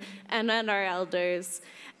young and our elders.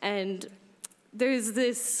 And there's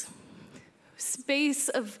this space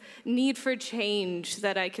of need for change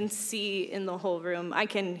that I can see in the whole room. I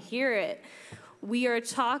can hear it. We are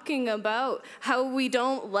talking about how we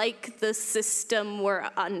don't like the system we're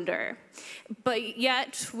under, but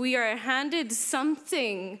yet we are handed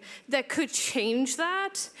something that could change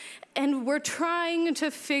that, and we're trying to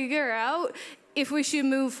figure out if we should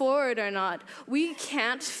move forward or not. We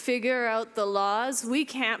can't figure out the laws, we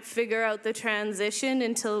can't figure out the transition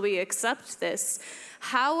until we accept this.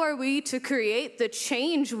 How are we to create the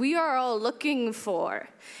change we are all looking for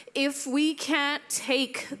if we can't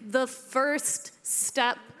take the first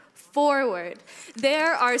step forward?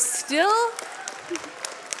 There are still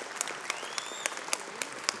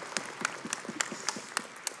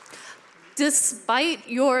despite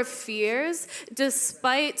your fears,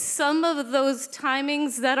 despite some of those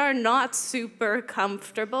timings that are not super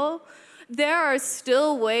comfortable, there are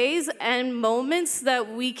still ways and moments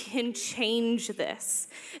that we can change this.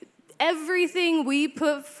 Everything we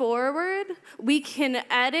put forward, we can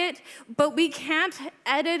edit, but we can't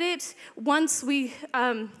edit it once we,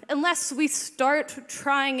 unless we start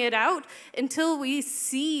trying it out, until we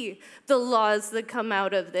see the laws that come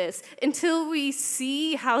out of this, until we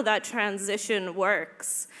see how that transition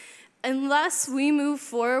works. Unless we move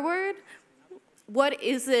forward, what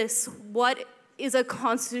is this? What is a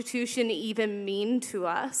constitution even mean to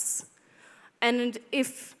us? And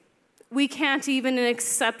if we can't even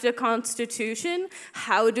accept a constitution,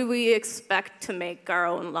 how do we expect to make our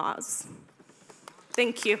own laws?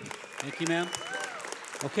 Thank you. Thank you, ma'am.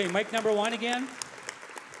 Okay, mic number 1 again.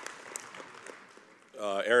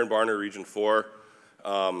 Aaron Barner, Region 4.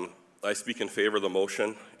 I speak in favor of the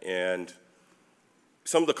motion, and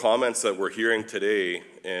some of the comments that we're hearing today,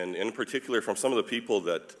 and in particular from some of the people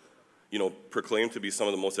that proclaim to be some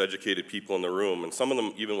of the most educated people in the room, and some of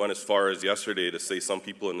them even went as far as yesterday to say some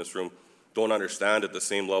people in this room don't understand at the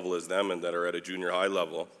same level as them and that are at a junior high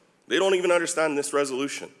level. They don't even understand this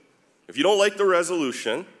resolution. If you don't like the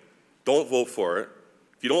resolution, don't vote for it.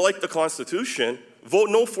 If you don't like the Constitution, vote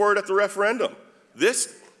no for it at the referendum.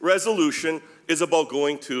 This resolution is about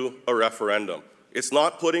going to a referendum. It's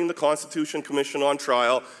not putting the Constitution Commission on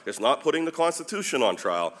trial. It's not putting the Constitution on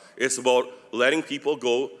trial. It's about letting people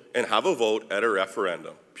go and have a vote at a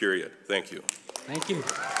referendum, period. Thank you. Thank you.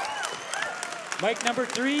 Mic number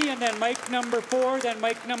 3, and then mic number 4, then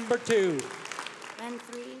mic number 2. And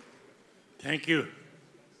 3. Thank you.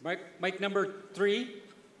 Mic number 3.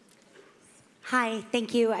 Hi,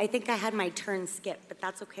 thank you. I think I had my turn skipped, but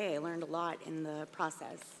that's okay. I learned a lot in the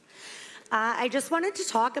process. I just wanted to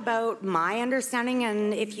talk about my understanding,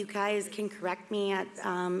 and if you guys can correct me at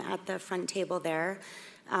the front table there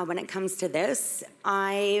when it comes to this.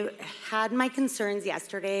 I had my concerns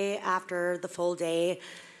yesterday after the full day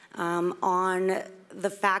on the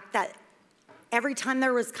fact that every time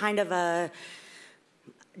there was kind of a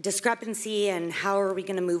discrepancy and how are we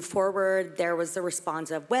going to move forward, there was the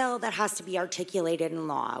response of, well, that has to be articulated in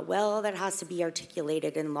law. Well, that has to be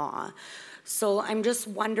articulated in law. So I'm just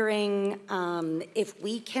wondering if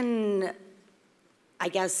we can, I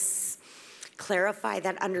guess, clarify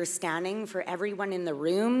that understanding for everyone in the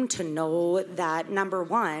room to know that, number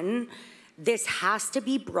one, this has to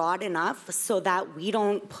be broad enough so that we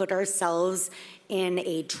don't put ourselves in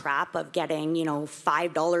a trap of getting,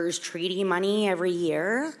 $5 treaty money every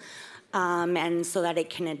year, and so that it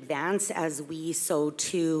can advance as we so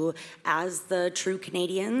too as the true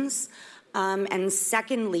Canadians. And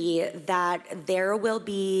secondly, that there will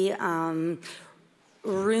be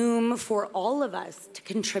room for all of us to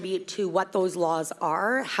contribute to what those laws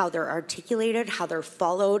are, how they're articulated, how they're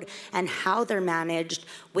followed, and how they're managed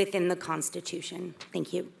within the Constitution.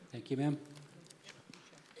 Thank you. Thank you, ma'am.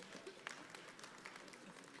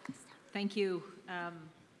 Thank you.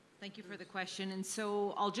 Thank you for the question. And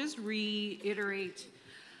so I'll just reiterate,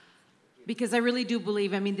 because I really do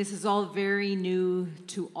believe, this is all very new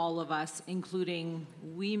to all of us, including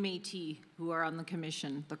we Métis who are on the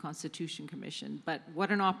commission, the Constitution Commission, but what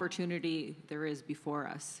an opportunity there is before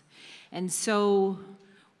us. And so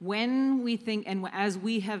when we think, and as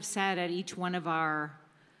we have said at each one of our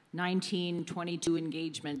 1922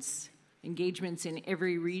 engagements in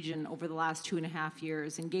every region over the last 2.5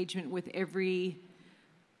 years, engagement with every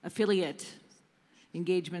affiliate,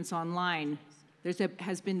 engagements online,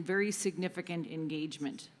 has been very significant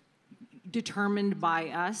engagement, determined by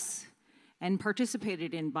us and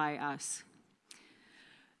participated in by us.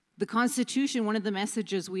 The Constitution, one of the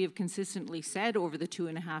messages we have consistently said over the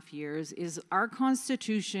 2.5 years is our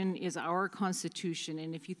Constitution is our Constitution.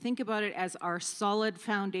 And if you think about it as our solid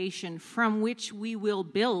foundation from which we will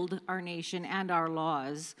build our nation and our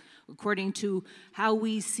laws according to how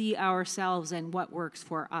we see ourselves and what works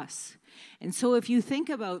for us. And so if you think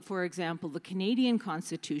about, for example, the Canadian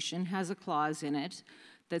Constitution has a clause in it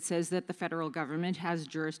that says that the federal government has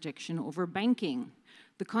jurisdiction over banking.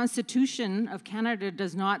 The Constitution of Canada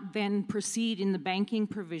does not then proceed in the banking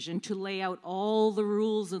provision to lay out all the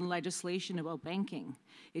rules and legislation about banking.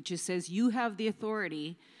 It just says you have the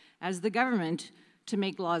authority as the government to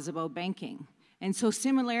make laws about banking. And so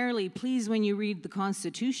similarly, please, when you read the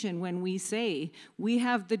Constitution, when we say we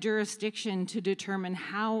have the jurisdiction to determine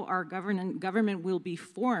how our government will be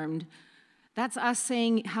formed, that's us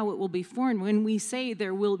saying how it will be formed. When we say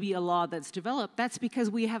there will be a law that's developed, that's because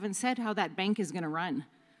we haven't said how that bank is going to run.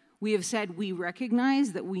 We have said we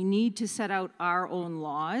recognize that we need to set out our own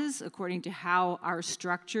laws according to how our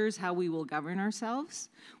structures, how we will govern ourselves.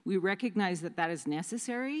 We recognize that that is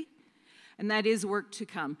necessary, and that is work to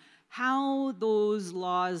come. How those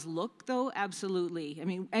laws look, though,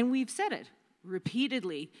 absolutely. And we've said it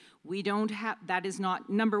repeatedly. We don't have, that is not,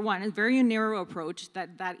 number one, a very narrow approach,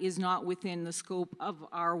 that is not within the scope of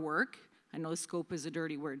our work. I know scope is a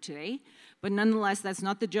dirty word today, but nonetheless, that's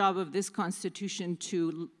not the job of this Constitution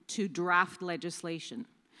to draft legislation.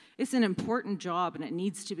 It's an important job, and it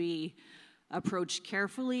needs to be approached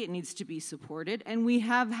carefully. It needs to be supported, and we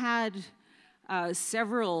have had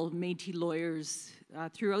several Métis lawyers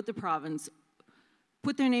throughout the province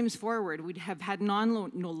put their names forward. We'd have had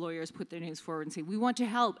non-lawyers put their names forward and say, we want to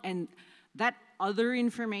help. And that other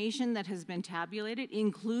information that has been tabulated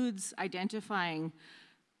includes identifying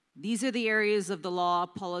these are the areas of the law,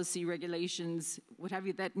 policy, regulations, what have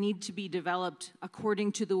you, that need to be developed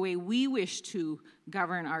according to the way we wish to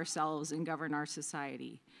govern ourselves and govern our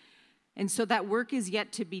society. And so that work is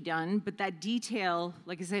yet to be done, but that detail,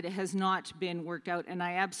 like I said, it has not been worked out. And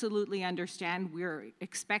I absolutely understand we're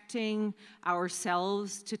expecting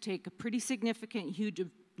ourselves to take a pretty significant, huge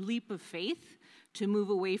leap of faith to move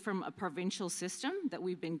away from a provincial system that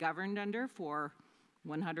we've been governed under for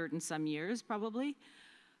 100 and some years, probably.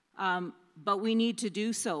 but we need to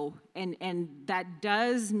do so. And that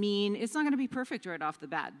does mean it's not going to be perfect right off the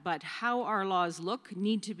bat, but how our laws look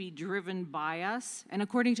need to be driven by us and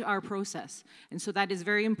according to our process. And so that is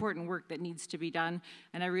very important work that needs to be done.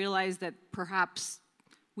 And I realize that perhaps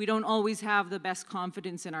we don't always have the best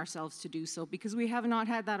confidence in ourselves to do so because we have not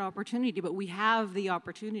had that opportunity, but we have the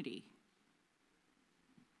opportunity.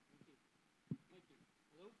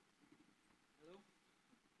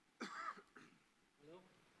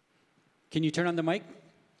 Can you turn on the mic?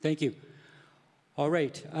 Thank you. All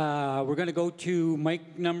right, we're going to go to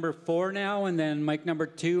mic number 4 now, and then mic number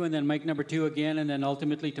 2, and then mic number 2 again, and then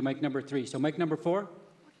ultimately to mic number 3. So mic number 4.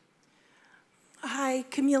 Hi,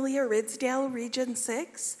 Camelia Ridsdale, Region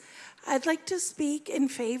 6. I'd like to speak in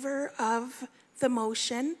favor of the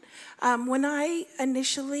motion. When I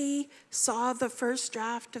initially saw the first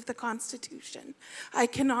draft of the Constitution, I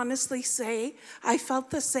can honestly say I felt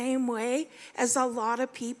the same way as a lot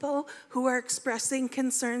of people who are expressing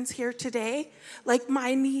concerns here today. Like,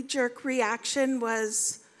 my knee-jerk reaction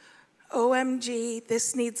was, OMG,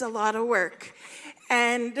 this needs a lot of work.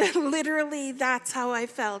 And literally, that's how I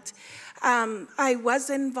felt. I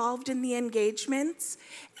was involved in the engagements,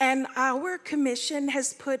 and our commission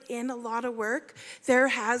has put in a lot of work. There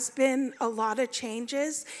has been a lot of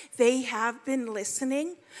changes. They have been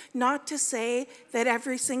listening, not to say that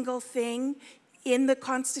every single thing in the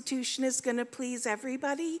Constitution is going to please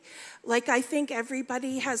everybody. Like, I think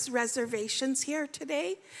everybody has reservations here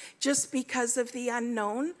today just because of the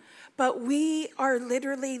unknown, but we are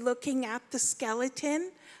literally looking at the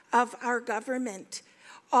skeleton of our government.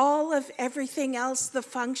 All of everything else, the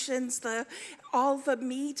functions, all the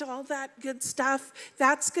meat, all that good stuff,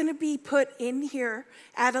 that's going to be put in here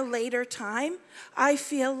at a later time. I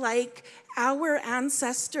feel like our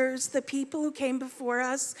ancestors, the people who came before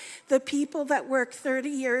us, the people that worked 30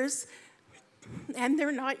 years, and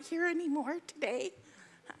they're not here anymore today.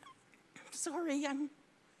 Sorry,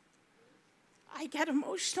 I get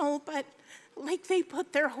emotional, but like, they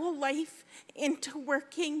put their whole life into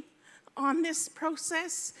working on this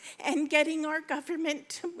process and getting our government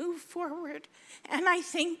to move forward. And I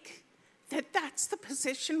think that that's the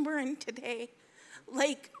position we're in today.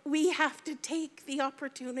 Like, we have to take the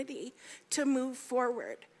opportunity to move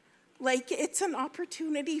forward. Like, it's an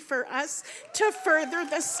opportunity for us to further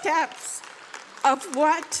the steps of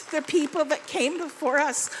what the people that came before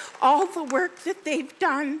us, all the work that they've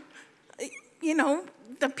done, you know,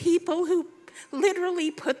 the people who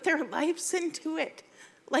literally put their lives into it.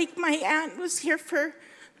 Like, my aunt was here for,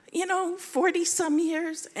 40-some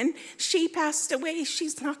years, and she passed away.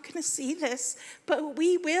 She's not going to see this, but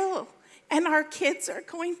we will, and our kids are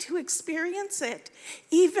going to experience it.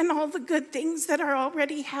 Even all the good things that are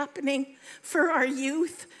already happening for our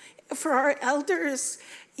youth, for our elders.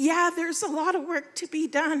 Yeah, there's a lot of work to be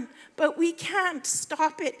done, but we can't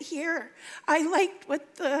stop it here. I liked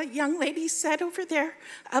what the young lady said over there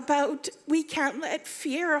about we can't let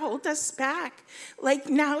fear hold us back. Like,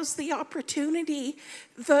 now's the opportunity.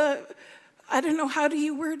 I don't know, how do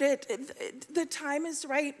you word it? The time is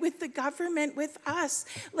right with the government, with us.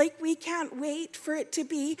 Like, we can't wait for it to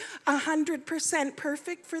be 100%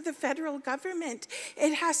 perfect for the federal government.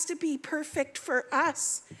 It has to be perfect for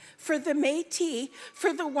us, for the Métis,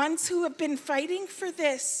 for the ones who have been fighting for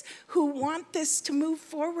this, who want this to move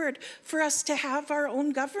forward, for us to have our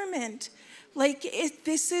own government. Like,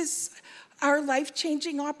 this is our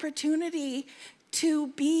life-changing opportunity to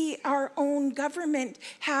be our own government,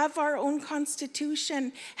 have our own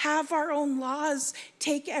constitution, have our own laws,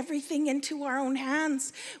 take everything into our own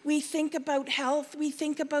hands. We think about health, we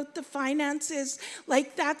think about the finances,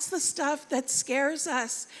 like, that's the stuff that scares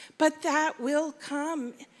us, but that will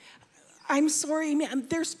come. I'm sorry,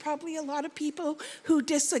 there's probably a lot of people who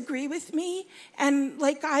disagree with me, and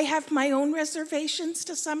like, I have my own reservations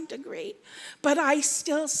to some degree, but I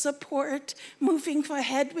still support moving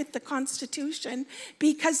ahead with the Constitution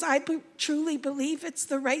because I truly believe it's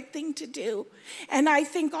the right thing to do. And I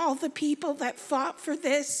think all the people that fought for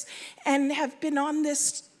this and have been on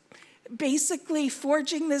this, basically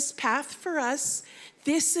forging this path for us,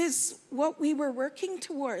 this is what we were working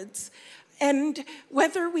towards. And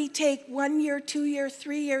whether we take 1 year, 2 years,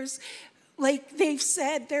 3 years, like they've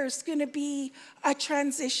said, there's going to be a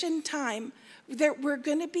transition time. We're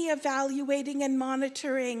going to be evaluating and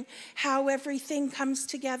monitoring how everything comes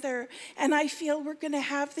together. And I feel we're going to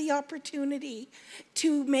have the opportunity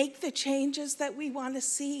to make the changes that we want to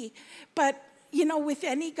see. But with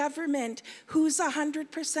any government, who's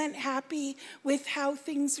 100% happy with how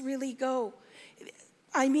things really go?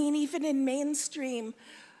 I mean, even in mainstream,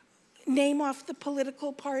 name off the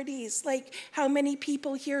political parties, like how many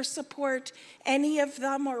people here support any of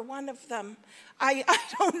them or one of them. I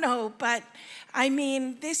don't know, but I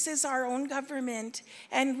mean, this is our own government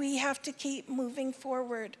and we have to keep moving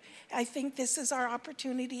forward. I think this is our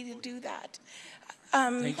opportunity to do that.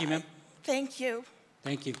 Thank you, ma'am. Thank you.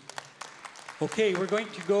 Thank you. Okay, we're going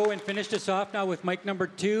to go and finish this off now with mic number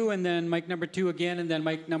 2, and then mic number 2 again, and then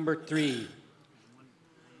mic number 3.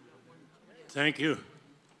 Thank you.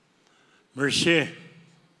 Merci.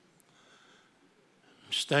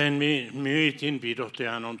 Stein Muitin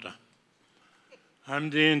Pidoteanonta.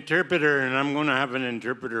 I'm the interpreter, and I'm going to have an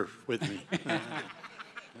interpreter with me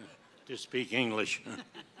to speak English.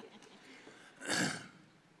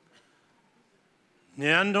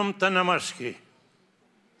 Neandum Tanamarski.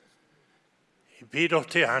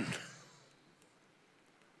 Pidotean.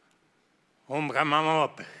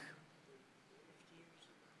 Ramamape.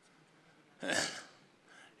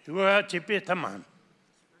 You are Tipitaman.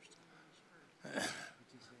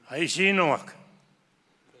 Aishinoak.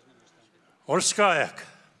 Orskayak.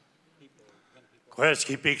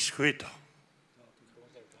 Kweski Pixquito.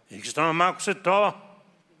 Ixtomaxito.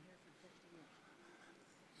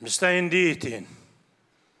 Mr. Inditin.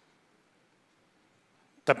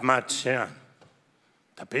 Tapmatsian.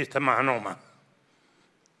 Tapita Manoma.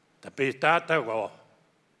 Tapita Tago.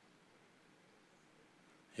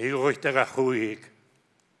 Huig.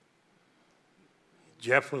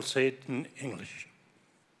 Jeff will say it in English.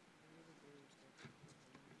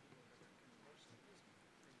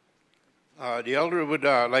 The elder would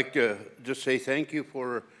like to just say thank you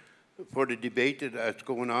for the debate that's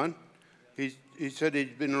going on. He said he's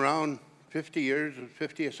been around 50 years,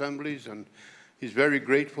 50 assemblies, and he's very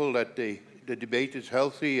grateful that the debate is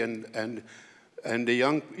healthy and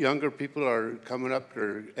the younger people are coming up,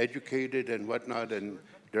 they're educated and whatnot, and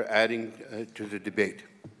they're adding to the debate.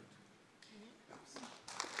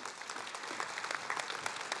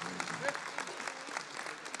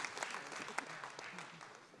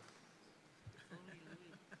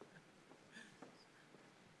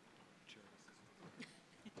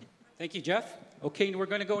 Thank you, Jeff. Okay, we're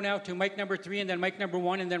going to go now to mic number 3 and then mic number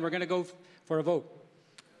 1, and then we're going to go for a vote.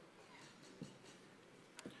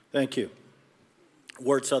 Thank you.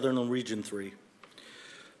 Ward Southern and Region 3.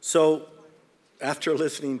 So, after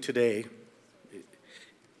listening today,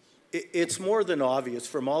 it's more than obvious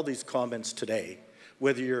from all these comments today,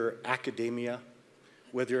 whether you're academia,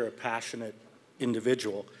 whether you're a passionate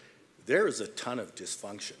individual, there is a ton of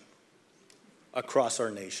dysfunction across our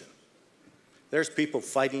nation. There's people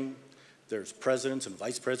fighting, there's presidents and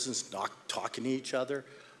vice presidents not talking to each other.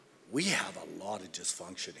 We have a lot of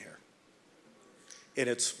dysfunction here. And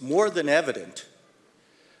it's more than evident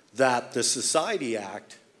that the Society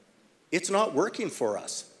Act, it's not working for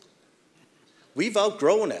us. We've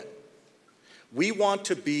outgrown it. We want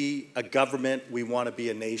to be a government, we want to be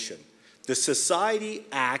a nation. The Society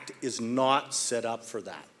Act is not set up for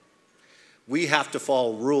that. We have to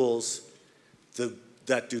follow rules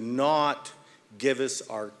that do not give us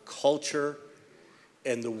our culture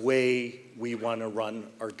and the way we want to run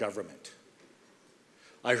our government.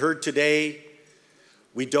 I heard today,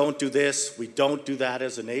 we don't do this, we don't do that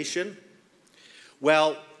as a nation.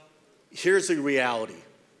 Well, here's the reality.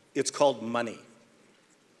 It's called money.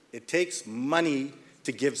 It takes money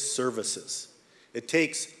to give services. It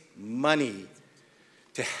takes money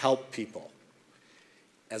to help people.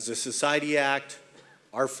 As the Society Act,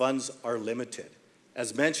 our funds are limited.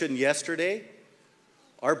 As mentioned yesterday,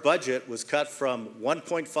 our budget was cut from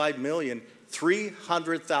 $1.5 million,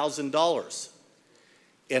 $300,000.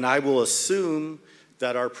 And I will assume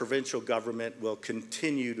that our provincial government will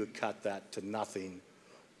continue to cut that to nothing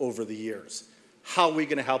over the years. How are we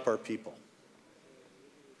going to help our people?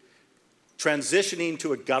 Transitioning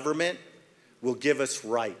to a government will give us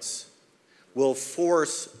rights, will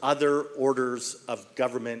force other orders of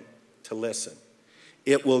government to listen.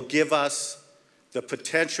 It will give us the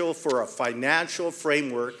potential for a financial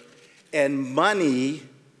framework and money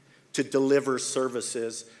to deliver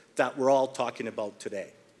services that we're all talking about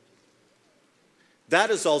today. That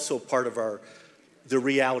is also part of the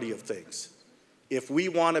reality of things. If we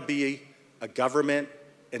want to be a government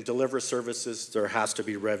and deliver services, there has to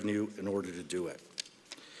be revenue in order to do it.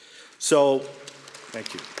 So,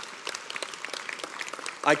 thank you.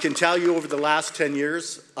 I can tell you over the last 10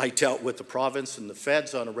 years, I dealt with the province and the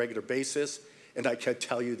feds on a regular basis, and I can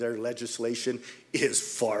tell you their legislation is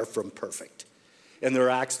far from perfect. And their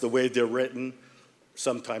acts, the way they're written,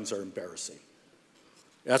 sometimes are embarrassing.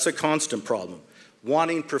 That's a constant problem.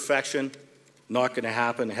 Wanting perfection, not going to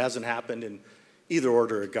happen, hasn't happened in either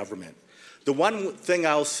order of government. The one thing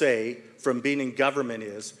I'll say from being in government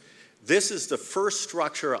is This is the first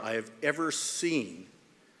structure I have ever seen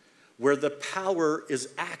where the power is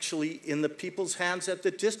actually in the people's hands at the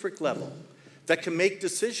district level that can make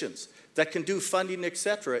decisions, that can do funding,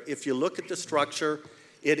 etc. If you look at the structure,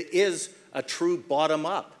 it is a true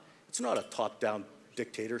bottom-up. It's not a top-down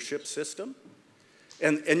dictatorship system.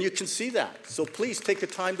 And you can see that. So please take the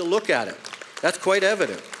time to look at it. That's quite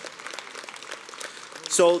evident.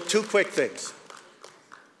 So 2 quick things.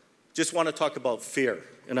 Just want to talk about fear.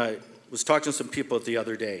 And I was talking to some people the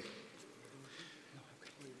other day.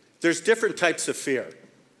 There's different types of fear.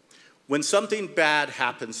 When something bad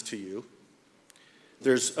happens to you,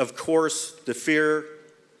 there's, of course, the fear,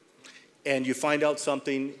 and you find out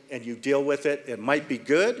something and you deal with it. It might be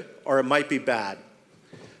good or it might be bad.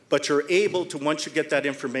 But you're able to, once you get that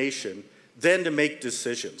information, then to make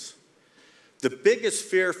decisions. The biggest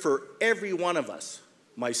fear for every one of us,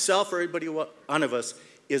 myself or everybody one of us,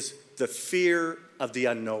 is the fear of the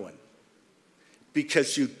unknown.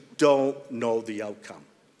 Because you don't know the outcome.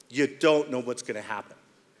 You don't know what's going to happen.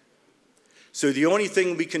 So the only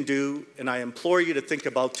thing we can do, and I implore you to think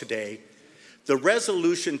about today, the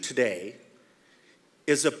resolution today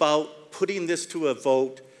is about putting this to a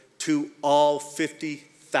vote to all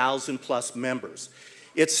 50,000 plus members.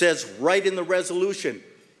 It says right in the resolution,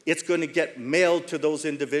 it's going to get mailed to those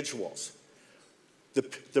individuals.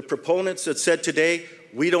 The proponents that said today,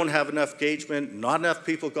 we don't have enough engagement, not enough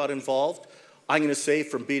people got involved, I'm going to say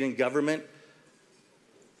from being in government,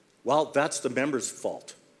 well, that's the members'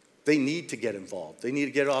 fault. They need to get involved. They need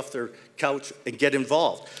to get off their couch and get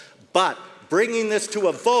involved. But bringing this to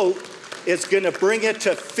a vote is going to bring it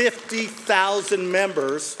to 50,000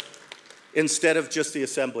 members instead of just the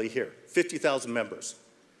assembly here. 50,000 members.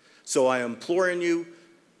 So I am imploring you,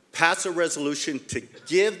 pass a resolution to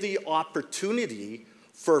give the opportunity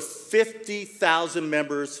for 50,000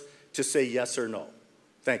 members to say yes or no.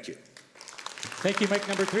 Thank you. Thank you, mic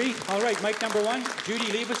number 3. All right, mic number 1,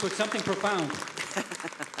 Judy, leave us with something profound.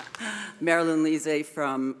 Marilyn Lise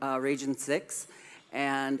from Region 6,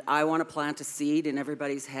 and I want to plant a seed in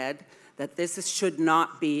everybody's head that this should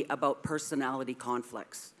not be about personality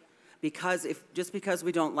conflicts. Because just because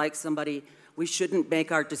we don't like somebody, we shouldn't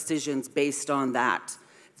make our decisions based on that.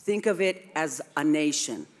 Think of it as a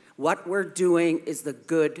nation. What we're doing is the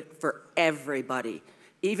good for everybody,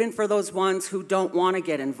 even for those ones who don't want to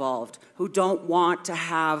get involved, who don't want to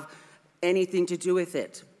have anything to do with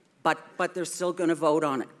it, but they're still going to vote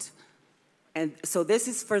on it. And so this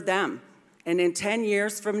is for them. And in 10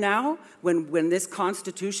 years from now, when this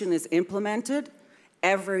Constitution is implemented,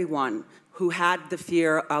 everyone who had the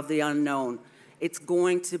fear of the unknown, it's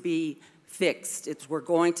going to be fixed. We're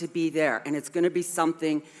going to be there, and it's going to be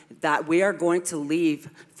something that we are going to leave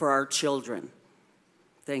for our children.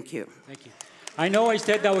 Thank you. Thank you. I know I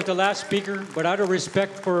said that with the last speaker, but out of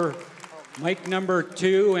respect for mic number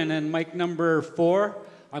 2 and then mic number 4,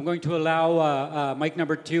 I'm going to allow mic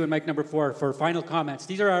number 2 and mic number 4 for final comments.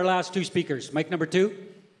 These are our last 2 speakers. Mic number 2.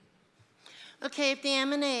 Okay, if the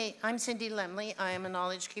M&A, I'm Cindy Lemley. I am a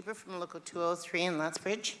knowledge keeper from Local 203 in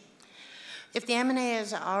Lethbridge. If the M&A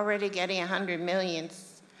is already getting 100 million,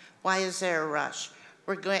 why is there a rush?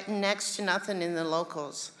 We're getting next to nothing in the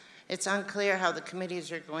locals. It's unclear how the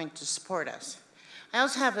committees are going to support us. I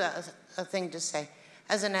also have a thing to say.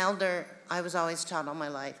 As an elder, I was always taught all my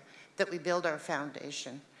life that we build our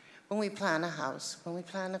foundation. When we plan a house, when we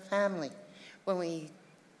plan a family, when we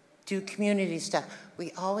do community stuff,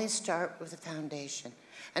 we always start with a foundation.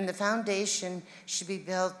 And the foundation should be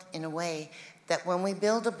built in a way that when we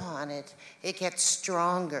build upon it, it gets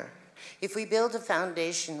stronger. If we build a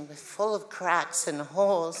foundation full of cracks and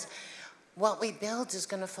holes, what we build is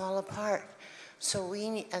going to fall apart. So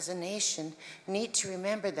we, as a nation, need to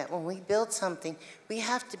remember that when we build something, we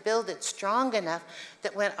have to build it strong enough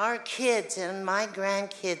that when our kids and my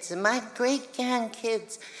grandkids and my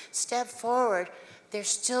great-grandkids step forward, they're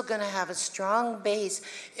still going to have a strong base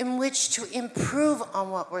in which to improve on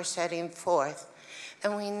what we're setting forth.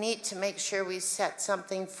 And we need to make sure we set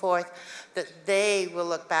something forth that they will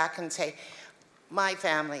look back and say, my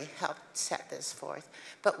family helped set this forth.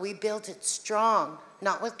 But we built it strong,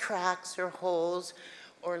 not with cracks or holes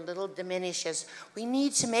or little diminishes. We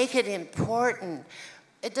need to make it important.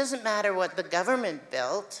 It doesn't matter what the government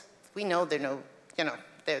built. We know they're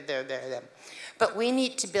them. But we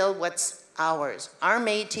need to build what's ours, our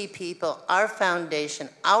Métis people, our foundation,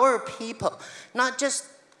 our people, not just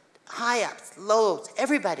high-ups, lows,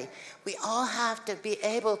 everybody. We all have to be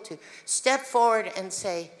able to step forward and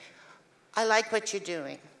say, I like what you're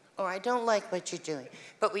doing, or I don't like what you're doing.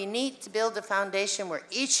 But we need to build a foundation where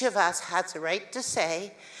each of us has a right to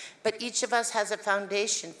say, but each of us has a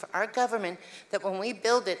foundation for our government that when we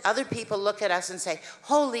build it, other people look at us and say,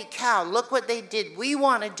 holy cow, look what they did. We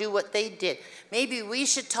want to do what they did. Maybe we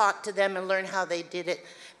should talk to them and learn how they did it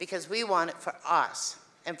because we want it for us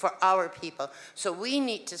and for our people. So we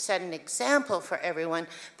need to set an example for everyone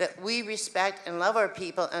that we respect and love our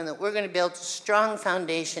people and that we're going to build a strong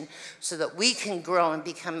foundation so that we can grow and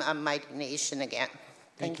become a mighty nation again.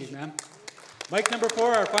 Thank you, ma'am. Mic number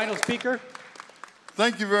 4, our final speaker.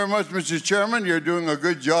 Thank you very much, Mr. Chairman. You're doing a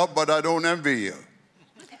good job, but I don't envy you.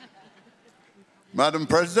 Madam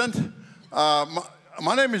President,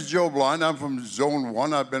 my name is Joe Blind. I'm from Zone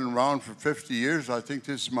 1. I've been around for 50 years. I think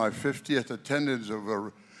this is my 50th attendance of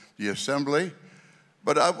the Assembly.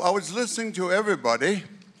 But I was listening to everybody,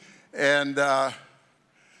 and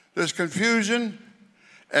there's confusion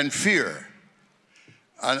and fear.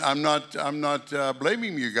 I'm not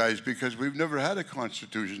blaming you guys because we've never had a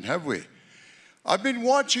constitution, have we? I've been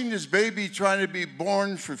watching this baby trying to be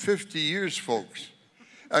born for 50 years, folks.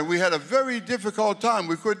 And we had a very difficult time.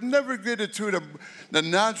 We could never get it through the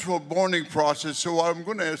natural borning process. So I'm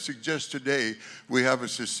going to suggest today we have a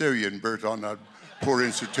cesarean birth on that poor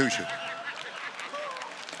institution.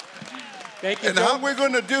 Thank you, and Joe. how we're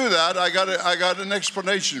going to do that, I got an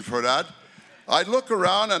explanation for that. I look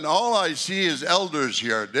around and all I see is elders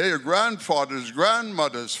here. They are grandfathers,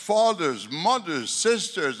 grandmothers, fathers, mothers,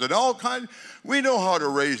 sisters, and all kinds. We know how to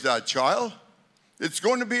raise that child. It's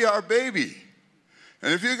going to be our baby.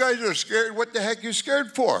 And if you guys are scared, what the heck are you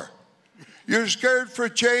scared for? You're scared for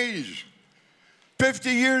change.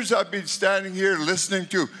 50 years I've been standing here listening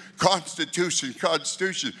to Constitution,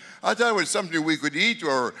 Constitution. I thought it was something we could eat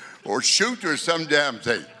or shoot or some damn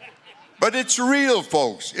thing. But it's real,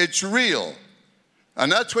 folks. It's real. And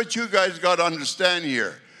that's what you guys got to understand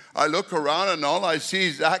here. I look around and all I see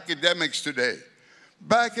is academics today.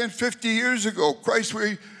 Back in 50 years ago, Christ,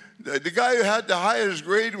 the guy who had the highest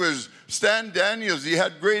grade was Stan Daniels. He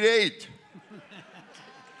had grade 8.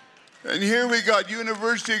 And here we got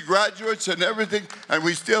university graduates and everything, and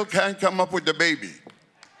we still can't come up with the baby.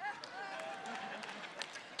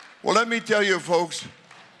 Well, let me tell you, folks,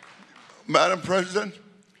 Madam President,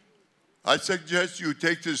 I suggest you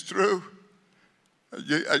take this through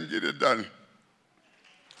and get it done.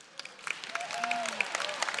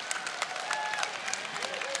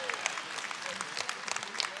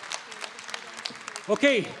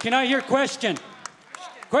 Okay, can I hear question?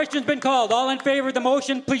 Question's been called. All in favor of the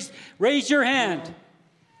motion, please raise your hand.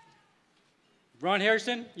 Ron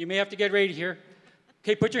Harrison, you may have to get ready here.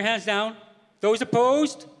 Okay, put your hands down. Those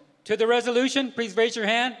opposed to the resolution, please raise your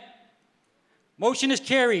hand. Motion is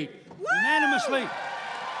carried unanimously.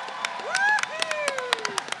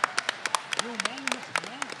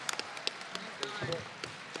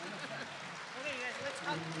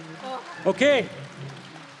 Okay.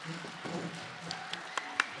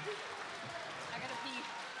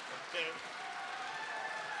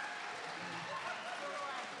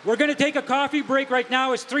 We're going to take a coffee break right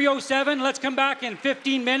now. It's 3:07. Let's come back in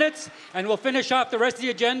 15 minutes, and we'll finish off the rest of the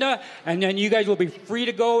agenda, and then you guys will be free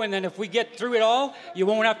to go, and then if we get through it all, you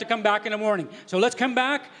won't have to come back in the morning. So let's come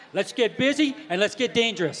back, let's get busy, and let's get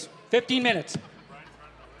dangerous. 15 minutes.